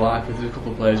ambitious as you like. There's a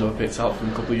couple of players who are picked out from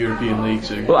a couple of European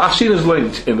leagues. Well, I've seen us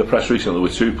linked in the press recently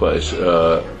with two players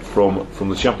from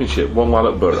the Championship. One lad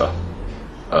at Borough,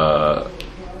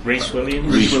 Rhys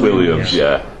Williams. Rhys Williams,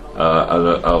 yeah, and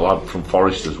a lad from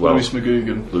Forest as well. Lewis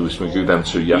McGugan. Lewis McGugan, them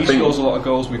two. Yeah, I He think. scores a lot of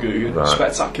goals, McGugan. Right.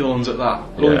 Spectacular ones at that.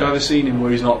 Yeah. Only I've ever seen him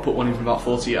where he's not put one in from about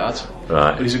 40 yards.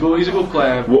 Right. But he's a good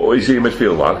player. What is he a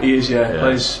midfield lad? He is, yeah.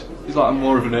 Yeah. He's like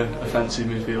more of an offensive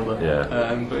midfielder.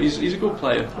 Yeah. But he's a good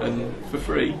player, and for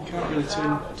free, can't really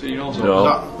turn your nose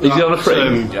off. No. Is he on a free?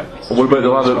 Yeah. And what about the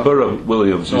lad at Borough,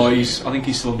 Williams? No, I think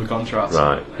he's still under contract.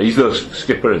 Right. He's the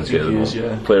skipper, isn't he? at the He is,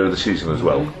 moment? yeah. Player of the season as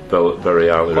well. Very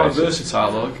highly Quite rated.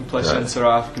 versatile though. He can play centre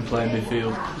half, he can play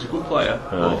midfield. He's a good player,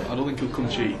 but I don't think he'll come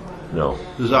cheap. No.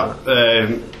 There's that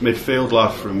midfield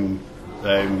lad from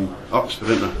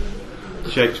Oxford, isn't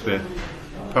there? Shakespeare.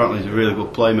 Apparently he's a really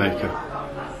good playmaker.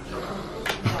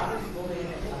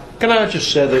 Can I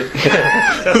just say that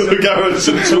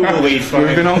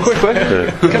Moving on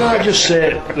quickly. Can I just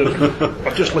say that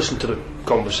I've just listened to the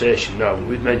conversation now, and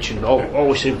we've mentioned all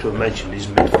we seem to have mentioned is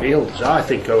midfielders. I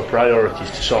think our priority is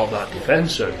to sort that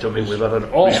defence out. I mean, we've had an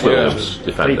awful lot Williams, of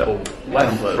defender. people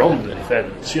left from the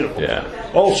defence.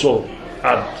 Yeah. Also,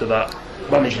 add to that,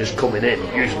 managers coming in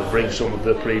usually bring some of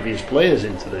the previous players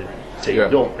into the team, Yeah.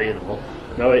 don't they?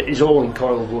 Now, is Owen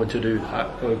Coyle going to do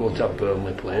that? We're going to have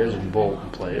Burnley players and Bolton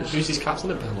players. Who's his captain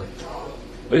at Burnley?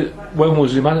 When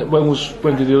was he man? When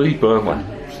did he leave Burnley?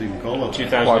 Stephen Colwell.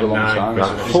 Quite a long 2009. time.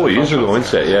 Right, 4 years ago,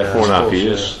 isn't it? Yeah, 4.5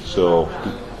 years. So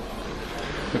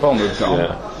They've all moved on.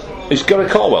 yeah. Is Gary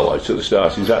Caldwell out at the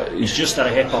start? He's just had a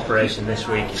hip operation this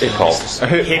week. Hip hop.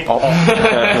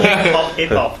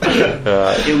 Hip hop.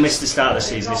 He'll miss the start of the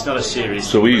season. It's not a series.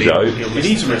 So he's out. He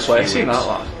needs a replacement, that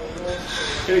lad.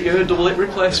 Get a double hip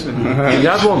replacement. He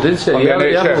had one, didn't he? He had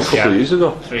one a couple of years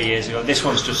ago. 3 years ago. This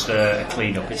one's just a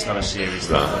clean up. It's not a series.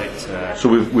 Right. So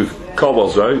we've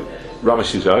Caldwell's out.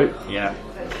 Ramis is out. Yeah.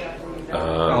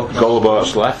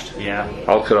 Golobart's left. Yeah.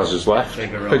 Alcaraz is left.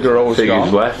 Figueroa's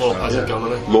Figueroa's left. Lopez is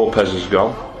gone, isn't he? Lopez is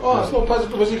gone. Oh, it's Lopez.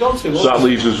 Was he gone to? So that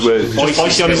leaves us with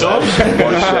Foyce on his own.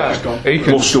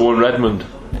 Musto and Redmond,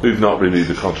 who've not renewed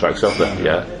the contracts, have they?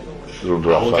 Yeah. They're under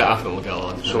We'll get offer. after him, we'll get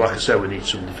on. So, like I said, we need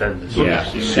some defenders. Yeah.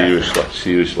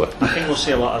 Seriously. I think we'll see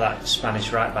a lot of that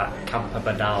Spanish right back, Campa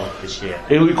Badal, this year.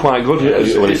 He looked quite good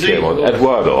when he came on.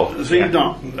 Eduardo. Is he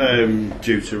not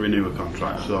due to renew a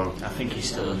contract? So I think he's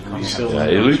still in contract. Yeah,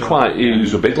 he looked quite. He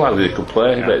was a big lad. He could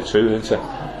play a bit too, didn't he? So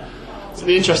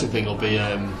the interesting thing will be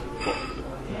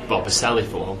what Baselli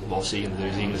for. What's he going to do?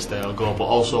 Is he going to stay or go? But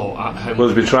also how Well,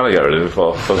 they've been trying to get rid of him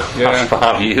for the past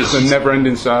 5 years. It's a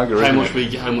never-ending saga, how isn't much it? we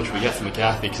get from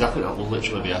McCarthy, because I think that will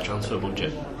literally be our transfer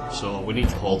budget. So we need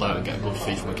to hold out and get a good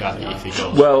fee from McCarthy if he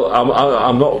goes. Well,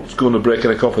 I'm not going to break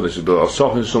any confidences, but I was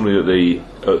talking to somebody at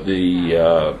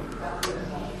the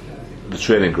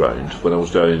training ground when I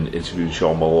was down interviewing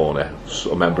Sean Maloney,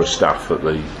 a member of staff at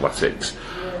the Athletics,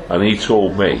 and he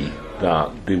told me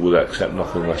that they would accept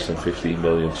nothing less than 15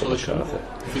 million for McCarthy.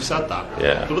 If we said that,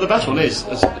 Yeah. But the best one is,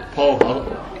 as Paul.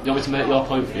 You want me to make your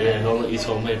point for you, and all that you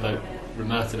told me about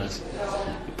Martinez.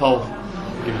 Paul,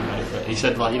 give him credit for it. He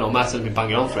said, like, Martinez has been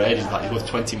banging on for ages, like he's worth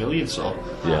 20 million. So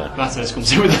Yeah. Martinez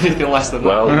comes in with anything less than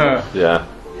Well, that. yeah.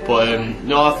 But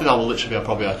no, I think that will literally be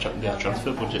probably our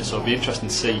transfer budget. So it'll be interesting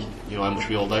to see, how much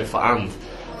we hold out for and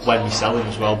when we sell him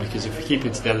as well. Because if we keep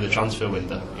him to the end of the transfer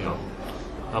window,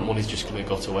 that money's just going to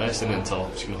go to waste, isn't it? Until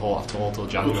it's going to have to hold till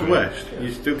January. to waste.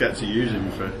 You still get to use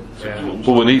him for 6 months.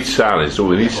 But we need signings, so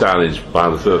we need signings by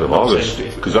the 3rd of August,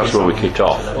 because that's when we kick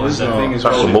off. Well, this is the thing as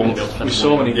That's well. a month. With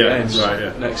so many Yeah, games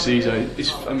right, next season,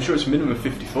 I'm sure it's a minimum of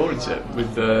 54, isn't it?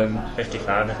 With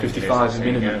 55, I think. 55 is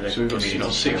minimum. So we've got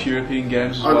 6 European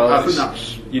games as well. I think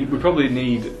that's we probably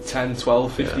need 10,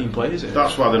 12, 15 players in.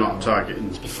 that's why they're not targeting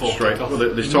before straight. kick-off. Well,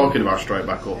 they're talking about straight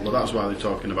back up, but that's why they're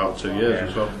talking about 2 years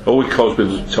as well. Owen Cole's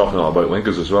been talking a lot about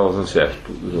wingers as well, hasn't he?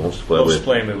 He wants to play Loves with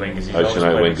playing with wingers. He's out always and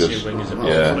out playing with wingers. 2 wingers. and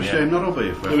Yeah. What a shame that'll be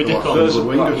if we did call There's, the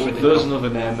wingers. there's another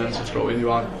name then to throw in who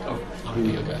I've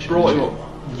brought him up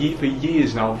for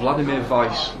years now, Vladimir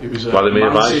Weiss, who was Vladimir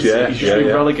Man Weiss, City. yeah, He's just yeah, been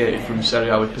yeah. relegated from Serie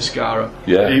A with Pescara.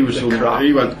 Yeah. He was The crap.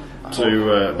 he went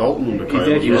to Bolton under He Coyle.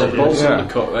 did. He was at Bolton Yeah. under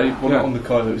Coyle. He wasn't under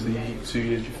Coyle. It was the 2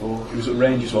 years before. He was at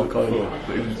Rangers on Coyle,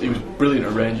 but he was brilliant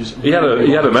at Rangers. He had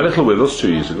a medical with us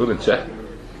 2 years ago, didn't he?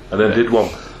 And then did one.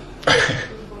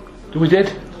 We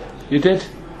did. You did.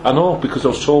 I know, because I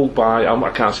was told by, I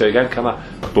can't say again, can I?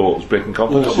 But it's breaking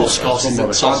confidence. What sources in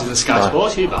the Sky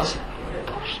Sports, you Baz?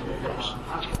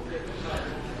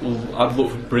 Well, I'd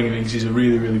look for bringing him because he's a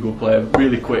really, really good player,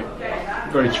 really quick,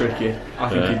 very tricky. I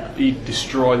think he'd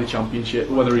destroy the championship.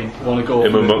 Whether he want to go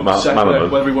Him and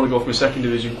Manaman. whether he want to go from a second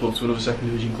division club to another second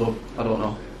division club, I don't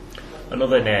know.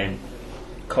 Another name,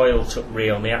 Coyle took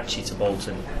Rio Miachi to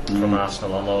Bolton from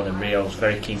Arsenal on loan, and Rio's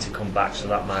very keen to come back, so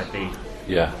that might be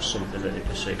Yeah. something that they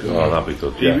pursue. Oh, that'd be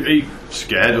good. Yeah. He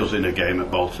scared us in a game at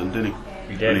Bolton, didn't he?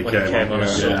 He did when he came on a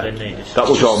sub, Yeah. didn't he? Just- That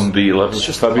was on the 11th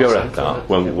of February, that,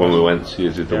 when we went to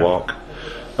did the walk.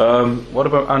 What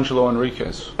about Angelo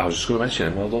Enriquez? I was just going to mention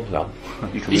him. Well done, Dan.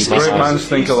 You can He's- read my Great eyes. minds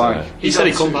think alike. He said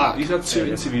he'd come back. He's had 2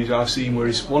 interviews I've seen where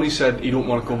he said he don't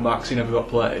want to come back because he never got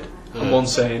played, and one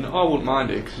saying, "Oh, I wouldn't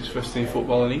mind it because it's first team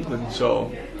football in England, so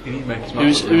he need to make his mind."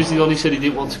 Who's the one he said he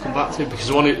didn't want to come back to? Because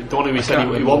the one who he said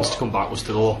he wants to come back was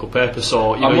to the local paper.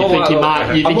 So you I'm think he more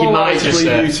might? You I'm think he more might likely just? to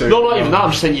believe you two. No, not even that. I'm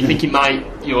just saying you think he might.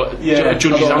 Yeah, Judge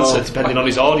his I don't answer know. depending on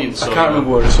his audience. I so, can't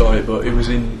remember where I saw it, but it was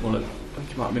in one of. I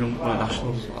think it might have been on one of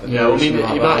Nationals. Yeah, well, I mean,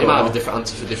 he might have a different. different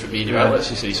answer for different media Yeah. outlets,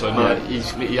 you see. So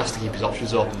he has to keep his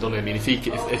options open, doesn't he? I mean, if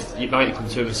you might come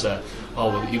to him and say, "Oh,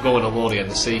 well, you're going on loan at the end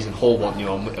of the season, Hull want you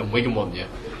and Wigan want you,"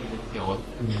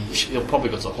 he'll probably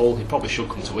go to Hull. He probably should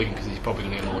come to Wigan because he's probably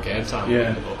going to get more game time.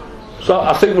 Yeah. So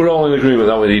I think we're all in agreement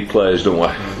that we need players, don't we?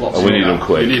 And we need them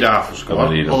quick. We need half a squad. And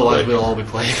we need them Otherwise, quick. we'll all be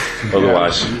playing.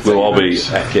 Otherwise, we'll all be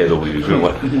FKWs,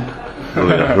 won't we?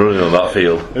 running on that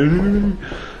field.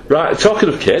 Right, talking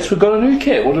of kits, we've got a new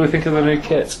kit. What do we think of the new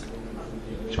kit?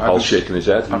 Paul's shaking his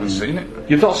head. I haven't seen it.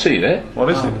 You've not seen it? What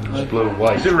is it? It's blue and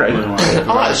white. Is it red?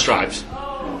 I like the stripes.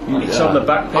 It's on the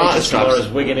back page of tomorrow's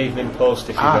Wigan Evening Post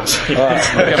if you've not seen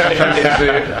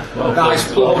it.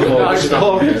 Nice plug, nice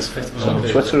plug. On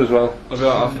Twitter as well.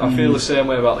 I feel the same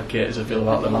way about the kit as I feel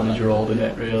about the manager holding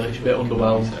it, really. It's a bit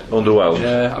underwhelmed. Underwhelmed.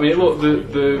 Yeah, I mean, look,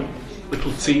 the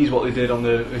little tease what they did on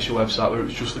the official website where it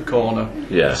was just the corner.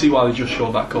 Yeah. I see why they just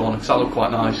showed that corner, because that looked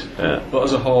quite nice. Yeah. But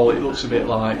as a whole, it looks a bit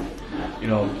like, you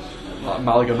know, like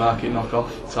Malaga Market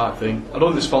knockoff type thing. I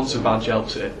don't think the sponsor badge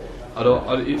helps it.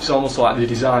 It's almost like they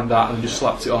designed that and just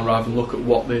slapped it on rather than look at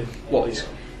what's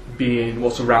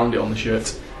around it on the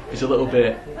shirt. It's a little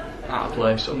bit out of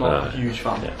place. I'm not a huge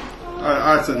fan. Yeah.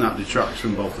 I think that detracts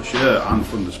from both the shirt and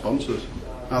from the sponsors.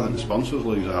 I think the sponsors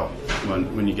lose out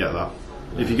when you get that.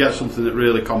 If you get something that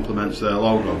really complements their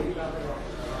logo,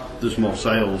 there's more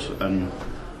sales and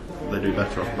they do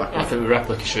better off the back. I think with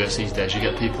replica shirts these days, you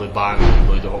get people who buy them and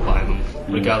people who don't buy them,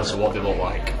 regardless of what they look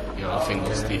like. You know, I think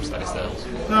that's deep steady sales.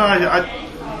 No,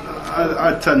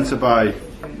 I tend to buy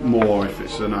more if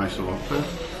it's a nicer one.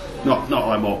 Not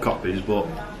like more copies, but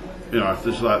you know, if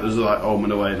there's like home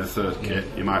and away in a third kit,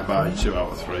 you might buy 2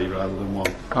 out of 3 rather than 1.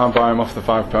 I'll buy them off the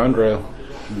 £5 rail.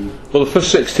 Well, the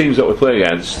first 6 teams that we play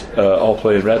against all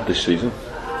play in red this season,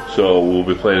 so we'll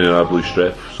be playing in our blue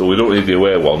strip. So we don't need the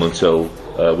away one until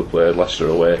we play Leicester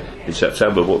away in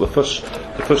September. But the first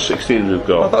 6 teams we've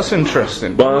got: Oh, that's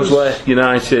interesting. Barnsley,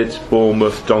 United,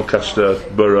 Bournemouth, Doncaster,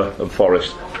 Borough, and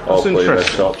Forest all That's play red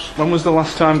interesting. tops. When was the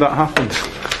last time that happened?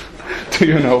 Do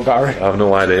you know, Barry? I have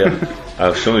no idea.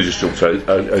 I suddenly just jumped out at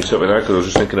me now because I was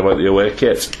just thinking about the away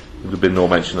kit. There'd been no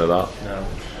mention of that.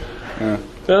 Yeah.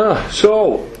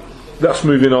 So that's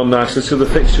moving on nicely to the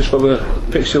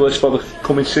fixture list for the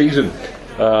coming season.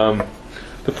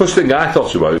 The first thing I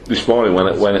thought about this morning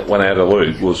when I had a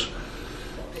look was,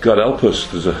 God help us,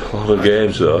 there's a lot of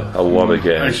games there, a lot of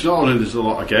games. It's not only there's a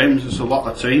lot of games, there's a lot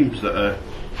of teams that are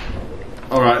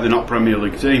alright, they're not Premier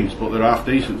League teams, but they're half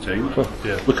decent teams.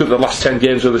 Look at the last 10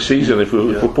 games of the season. If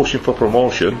we're pushing for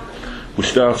promotion, we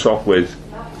start off with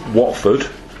Watford,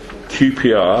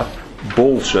 QPR,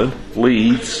 Bolton,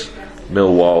 Leeds,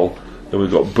 Millwall, then we've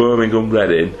got Birmingham,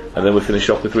 Reading, and then we finish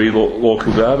off with 3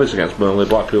 local derbies against Burnley,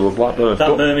 Blackpool and Blackburn.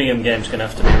 That Birmingham game's going to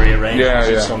have to be rearranged Yeah, because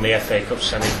it's yeah. on the FA Cup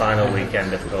semi-final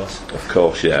weekend, of course. Of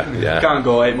course, yeah. Can't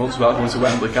go 8 months without going to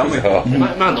Wembley, can we? You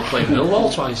might not play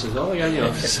Millwall twice as well, again, you know,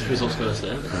 if the result's going to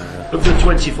stay. Of the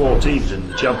 24 teams in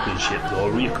the Championship,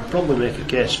 though, you could probably make a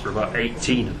case for about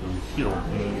 18 of them, you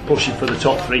know, pushing for the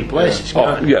top 3 places.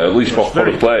 At least for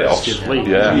the playoffs.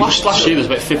 Yeah. Last year there was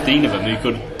about 15 of them who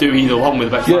could do either one with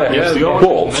about 5 games to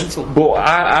go. But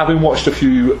having watched a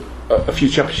few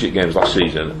Championship games last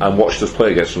season and watched us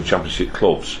play against some Championship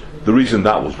clubs, the reason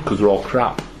that was because they're all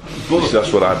crap.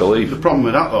 That's what I believe. The problem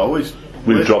with that though is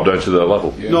We've dropped down to their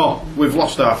level. no, we've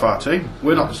lost half our team.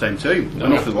 We're not the same team. We're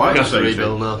nothing like We the have to same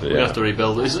rebuild team. now. We have to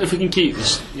rebuild. If we can keep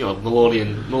this, you know, Maloney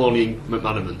and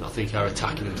McManaman, I think our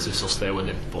attacking emphasis will stay with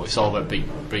him. But it's all about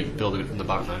building it from the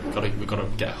back now. We've got to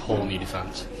get a whole new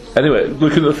defence. Anyway,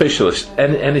 looking at the fixture list,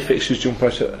 any fixtures jump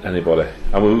out at anybody?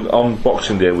 And on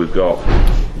Boxing Day we've got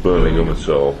Birmingham and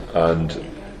so, and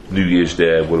New Year's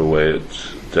Day we're away at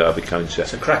Derby County.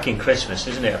 It's a cracking Christmas,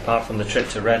 isn't it? Apart from the trip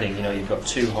to Reading, you know, you've got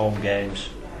 2 home games.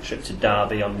 Trip to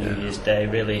Derby on New Year's Day,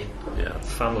 really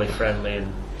family friendly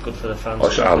and good for the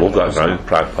fans. I love that ground,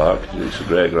 Pride Park. It's a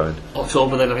great ground.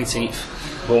 October the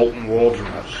 19th. Bolton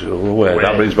Wardrobe.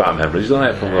 That brings back memories, doesn't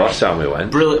it, from the last time we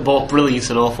went? Both brilliant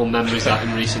and awful memories that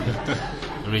in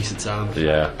recent times.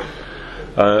 Yeah.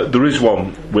 There is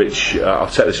one which I'll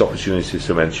take this opportunity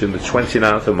to mention. The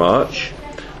 29th of March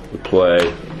we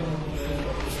play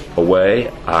away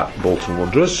at Bolton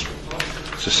Wanderers.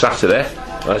 It's a Saturday.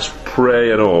 Let's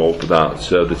pray and hope that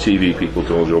the TV people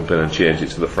don't jump in and change it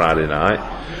to the Friday night,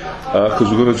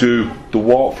 because we're going to do the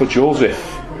walk for Joseph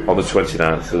on the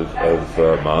 29th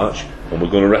of March, and we're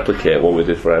going to replicate what we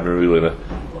did for Emery Whelan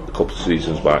a couple of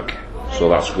seasons back. So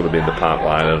that's going to be in the park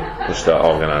line, and we'll start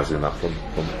organising that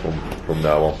from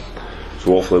now on.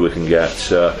 So hopefully we can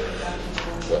get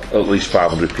at least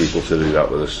 500 people to do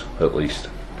that with us, at least.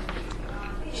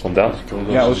 Dan?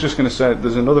 Yeah, I was just going to say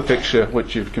there's another fixture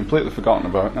which you've completely forgotten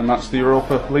about, and that's the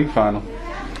Europa League final.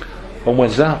 And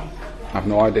when's that? I have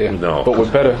no idea. No. But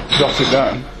we'd better jot it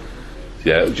down.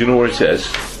 Yeah, do you know where it is?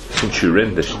 It's in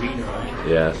Turin.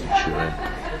 Yeah, it's in Turin.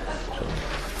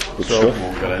 Good stuff.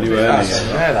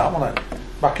 That one.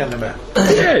 Back end of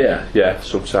it. Yeah,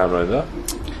 sometime around that.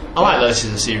 I like that this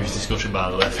is a serious discussion, by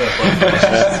the way. Fair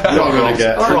play. Not going to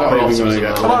get. Proper Not even optimism. going to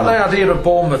get. I like the idea of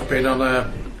Bournemouth being on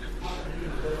a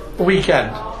weekend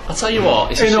I'll tell you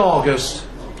what, in August.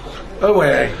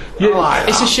 Away. I like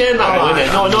it's a that. shame that, I though, like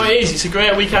isn't it? No, it is. It's a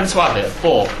great weekend to have it,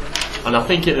 but And I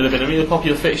think it would have been a really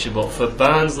popular fixture, but for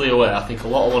Barnsley away, I think a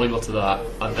lot want to go to that,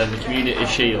 and then the Community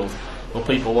Shield. Well,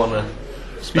 people want to.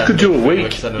 You could do a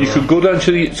week. You could go down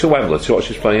to Wembley to watch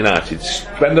us play United.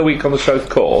 Spend a week on the south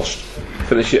coast.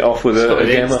 Finish it off with a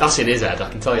game. That's in his head. I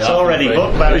can tell you. It's that. already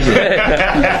booked, Barry.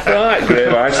 Right,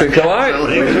 great minds think alike.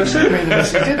 We did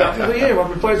that the other year when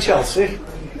we played Chelsea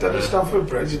down at Stamford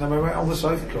Bridge, and then we went on the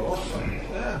south coast.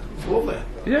 Yeah, it's lovely.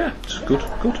 Yeah, it's good.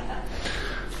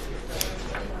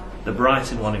 The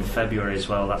Brighton one in February as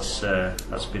well. That's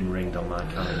been ringed on my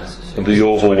calendar. And the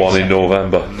Oval one in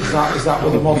November. Is that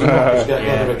where the modern rockers get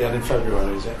together again in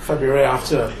February? Is it February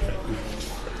after?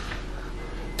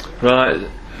 Right.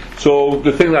 So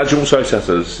the thing that jumps out at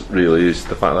us really is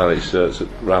the fact that it's a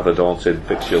rather daunting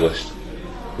fixture list.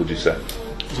 Would you say?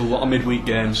 There's a lot of midweek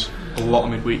games.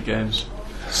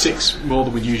 6 more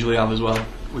than we usually have as well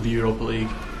with the Europa League.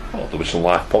 Oh, there was some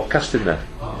live podcasting there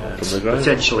from the ground.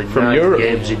 Potentially from 9 Europe.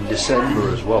 games in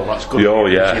December as well. That's good. Oh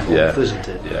yeah, month, isn't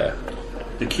it? Yeah.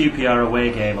 The QPR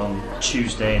away game on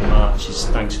Tuesday in March is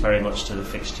thanks very much to the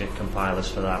fixture compilers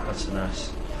for that. That's a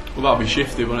nice. Well, that'll be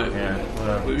shifted, won't it?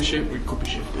 Yeah. Will it be shifted? It could be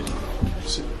shifted.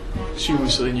 Assuming we're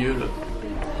still in Europe.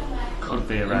 Could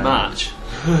be around March.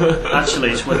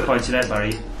 Actually, it's worth pointing out,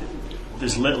 Barry.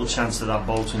 There's little chance that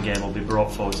Bolton game will be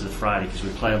brought forward to the Friday because we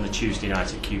play on the Tuesday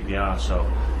night at QPR. So.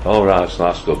 Oh right, so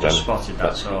that's good then. Just spotted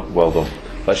that. So. Well done.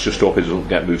 Let's just hope it doesn't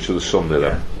get moved to the Sunday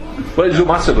then. But it doesn't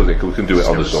matter, does it? 'Cause we can do it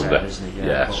on the Still Sunday. isn't it?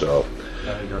 Yeah. So.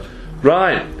 Very good.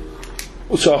 Right.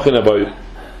 We're talking about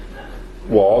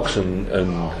walks and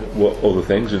what other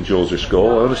things in Joseph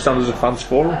School. I understand there's a fans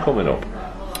forum coming up.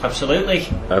 Absolutely.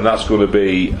 And that's going to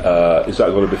be, is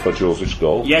that going to be for Joseph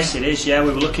School? Yes, it is. Yeah,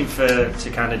 we were looking to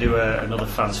kind of do another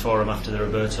fans forum after the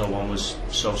Roberto one was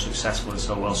so successful and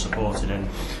so well supported, and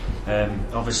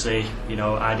obviously,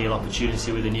 ideal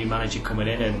opportunity with a new manager coming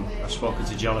in. And I've spoken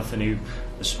to Jonathan, who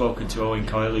has spoken to Owen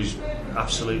Coyle, who's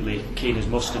absolutely keen as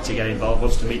mustard to get involved,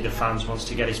 wants to meet the fans, wants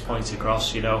to get his point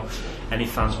across. Any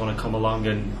fans want to come along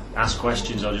and ask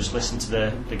questions or just listen to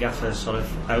the gaffer sort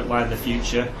of outline the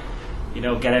future.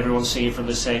 Get everyone singing from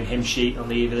the same hymn sheet on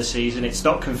the eve of the season. It's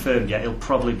not confirmed yet. It'll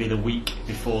probably be the week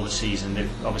before the season. It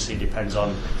obviously depends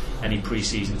on any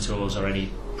pre-season tours or any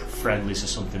friendlies or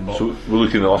something. But So we're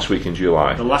looking at the last week in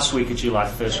July. the last week of July,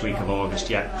 first week of August,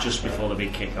 just before the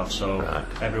big kick-off. So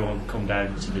everyone come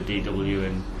down to the DW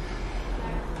and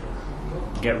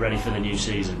get ready for the new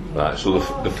season. Right, so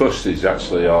the first is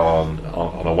actually on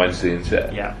a Wednesday, isn't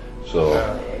it? Yeah. So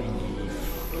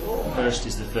First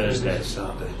is the Thursday.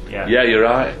 Yeah. yeah, you're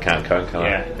right. Can't count, can I?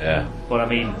 Yeah. But I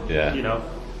mean, Yeah.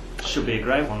 should be a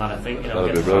great one. That I think. That'll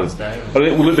Get be the fans brilliant.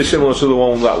 down. Will it be similar to the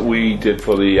one that we did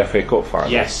for the FA Cup final?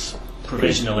 Yes,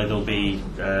 provisionally there'll be,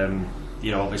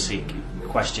 obviously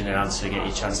question and answer, get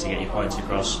your chance to get your points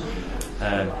across.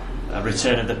 A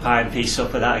return of the pie and peas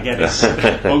supper, that again is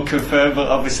unconfirmed, but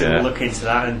obviously we'll look into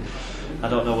that. And I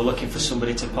don't know, we're looking for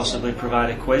somebody to possibly provide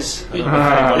a quiz. I don't know if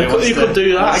anybody wants you could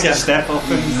do that, wants I to guess. step up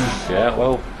and Yeah,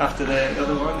 well, after the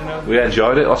other one, we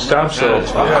enjoyed it last time, so.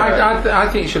 I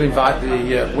think you should invite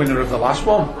the winner of the last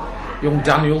one, young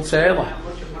Daniel Taylor,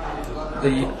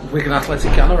 the Wigan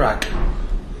Athletic Anorak.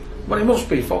 Well, he must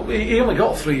be. He only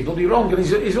got 3 bloody wrong, and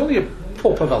he's only a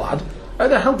pup of a lad. How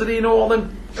the hell did he know all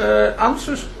them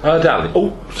answers? Darling.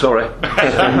 Oh, sorry.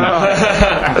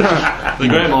 The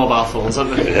great mobile phones,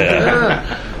 aren't they?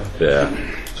 Yeah.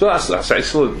 So that's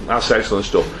excellent. That's excellent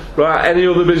stuff. Right. Any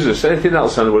other business? Anything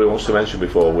else anybody wants to mention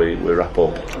before we wrap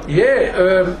up?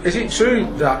 Yeah. Is it true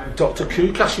that Dr.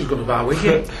 Kukash is going to buy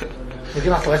Wigan?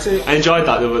 Wigan Athletic. I enjoyed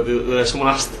that. Someone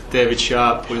asked David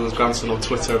Sharp, Whelan's grandson, on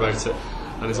Twitter about it,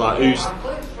 and he's like,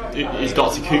 "Is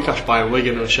Dr. Kukash buying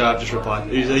Wigan?" And Sharp just replied,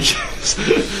 "Who's he?"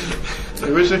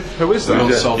 Who is he? Who is that?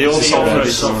 The old Salford.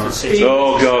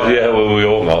 Oh God, yeah. Well, we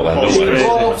all know that,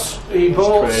 don't we? He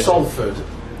bought Salford,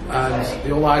 and the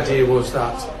whole idea was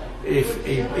that if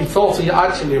he thought he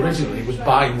actually originally was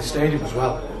buying the stadium as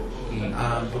well,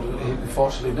 but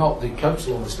unfortunately not. The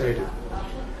council owned the stadium.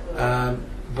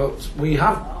 But we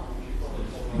have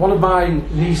one of my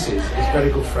nieces is very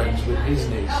good friends with his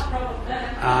niece,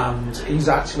 and he's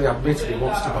actually admitted he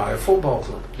wants to buy a football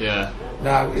club. Yeah.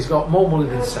 Now he's got more money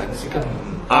than sense. He can.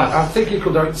 I think he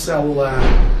could outsell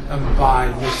and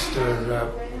buy Mr.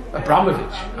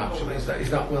 Abramovich. Actually, is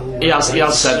that well? He has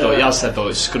said though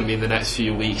it's going to be in the next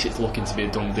few weeks. It's looking to be a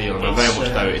done deal, and I very much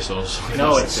doubt it. So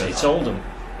No, it's Oldham.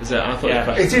 Is it? I thought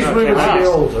Yeah. It is rumoured to be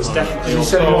older. It's definitely He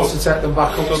said he wants to take them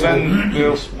back up. So to then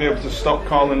they'll be able to stop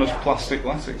calling us plastic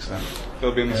latics then.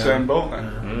 They'll be in the same boat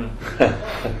then.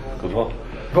 Good one.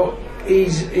 But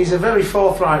he's a very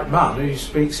forthright man who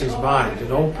speaks his mind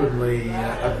and openly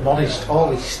admonished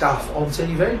all his staff on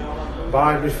TV.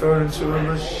 by referring to them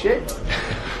as shit.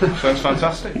 Sounds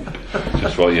fantastic.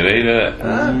 Just what you need, isn't it?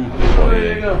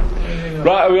 There you go.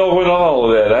 Right, are we all going on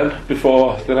holiday then,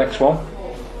 before the next one?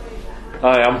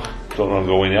 I am. Don't know where I'm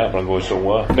going yet, but I'm going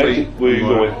somewhere. Nick, where are you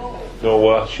going?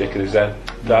 Nowhere, shaking his head.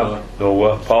 Dan,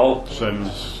 nowhere. Paul? Same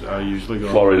as I usually go.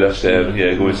 Florida, same,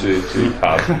 yeah, going to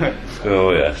Pad.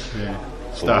 Oh, yes. Yeah.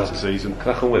 Start the season.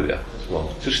 Can I come with you?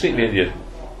 Well, just sneak me in your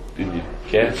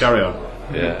case. Carry on.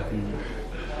 Yeah.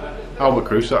 Albert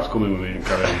Crusoe's coming with me and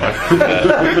carry on back.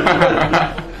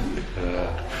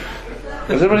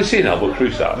 Has anybody seen Albert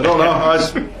Crusoe? I don't know.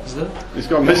 He's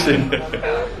gone missing.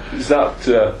 Is that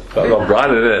Rob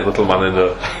Bryan, isn't it? Little man in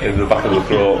the back of the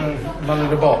throat. Man in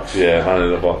the box. Yeah, man in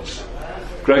the box.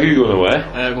 Greg, are you going away?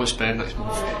 I'm going to Spain next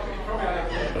month.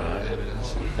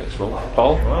 Next month.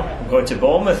 Paul? Well, I'm going to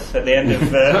Bournemouth at the end of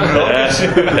August.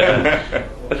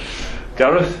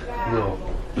 Gareth? No.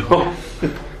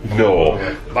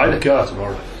 No. Buying a car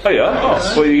tomorrow. Oh yeah? Oh,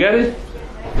 what are you getting?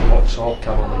 Vauxhall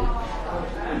Cavalry.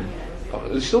 Oh,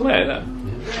 they still make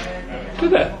them? Do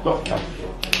they? Not Cavalry.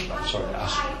 Sorry,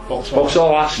 Vauxhall.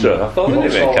 Vauxhall Astra. I thought they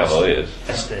didn't make Cavaliers.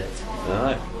 Estate.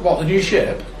 Right. What, the new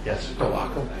shape? Yes. Don't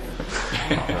like them.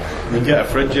 You can get a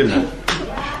fridge in there.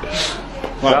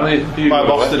 Danny, you My go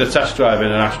boss away. did a test drive in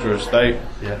an Astra estate,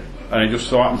 Yeah. and it just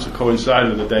so happened to coincide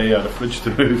with the day he had a fridge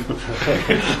to move.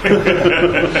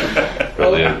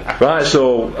 Brilliant. Right,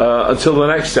 so until the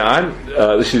next time,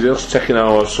 this is us taking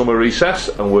our summer recess,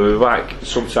 and we'll be back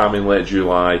sometime in late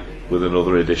July with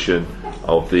another edition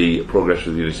of the Progress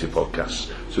with Unity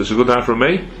podcast. So it's a good night from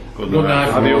me. Good Good night.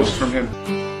 Adios from him.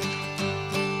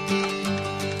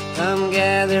 Come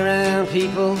gather round,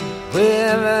 people,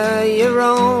 wherever you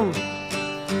roam,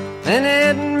 and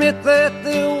admit that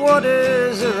the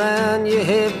waters around you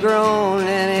have grown,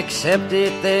 and accept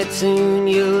it that soon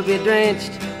you'll be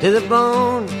drenched to the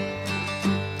bone.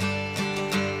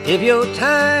 If your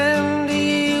time to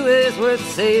you is worth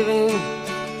saving,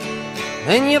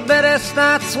 then you better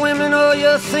start swimming or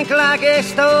you'll sink like a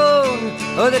stone,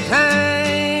 or the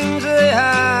times they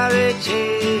are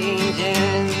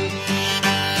a-changing.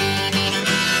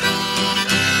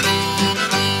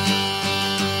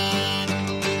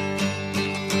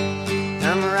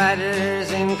 Some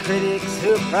writers and critics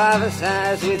who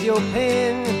prophesize with your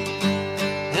pen,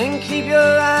 and keep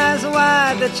your eyes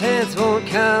wide, the chance won't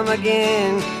come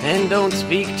again. And don't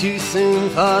speak too soon,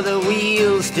 for the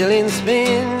wheel's still in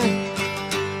spin,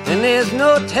 and there's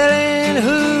no telling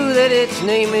who that it's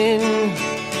naming.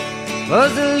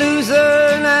 Was the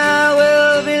loser now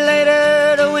will be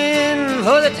later to win,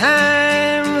 for the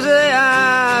times they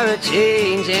are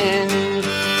a-changing.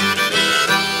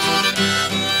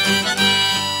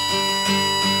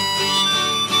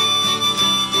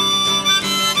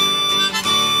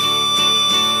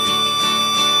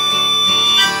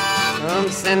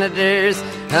 Senators,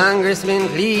 congressmen,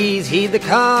 please heed the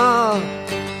call.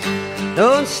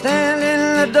 Don't stand in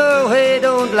the doorway,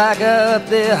 don't block up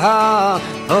the hall,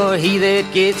 for he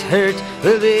that gets hurt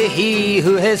will be he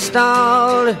who has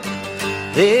stalled.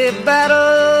 The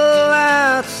battle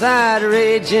outside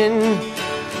raging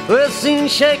will soon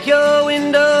shake your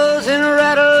windows and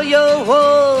rattle your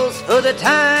walls, for the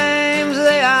times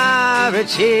they are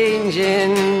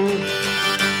a-changing.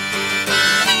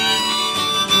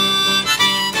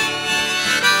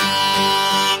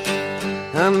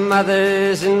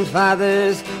 Mothers and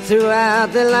fathers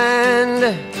throughout the land,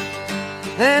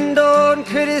 and don't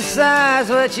criticize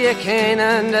what you can't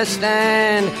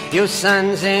understand. Your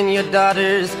sons and your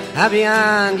daughters are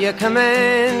beyond your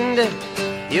command.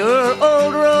 Your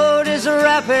old road is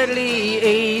rapidly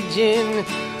aging.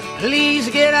 Please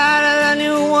get out of the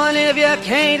new one if you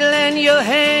can't lend your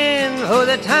hand, for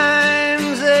the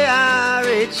times they are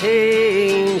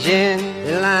a-changing.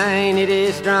 The line it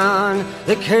is drawn,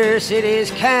 the curse it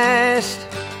is cast.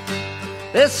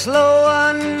 The slow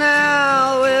one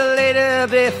now will later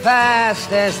be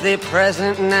fast, as the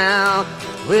present now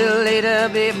will later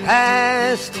be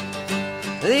past.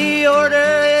 The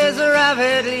order is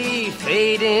rapidly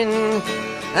fading,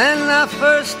 and the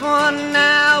first one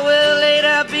now will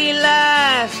later be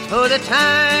last, for the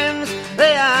times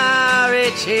they are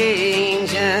a-changing.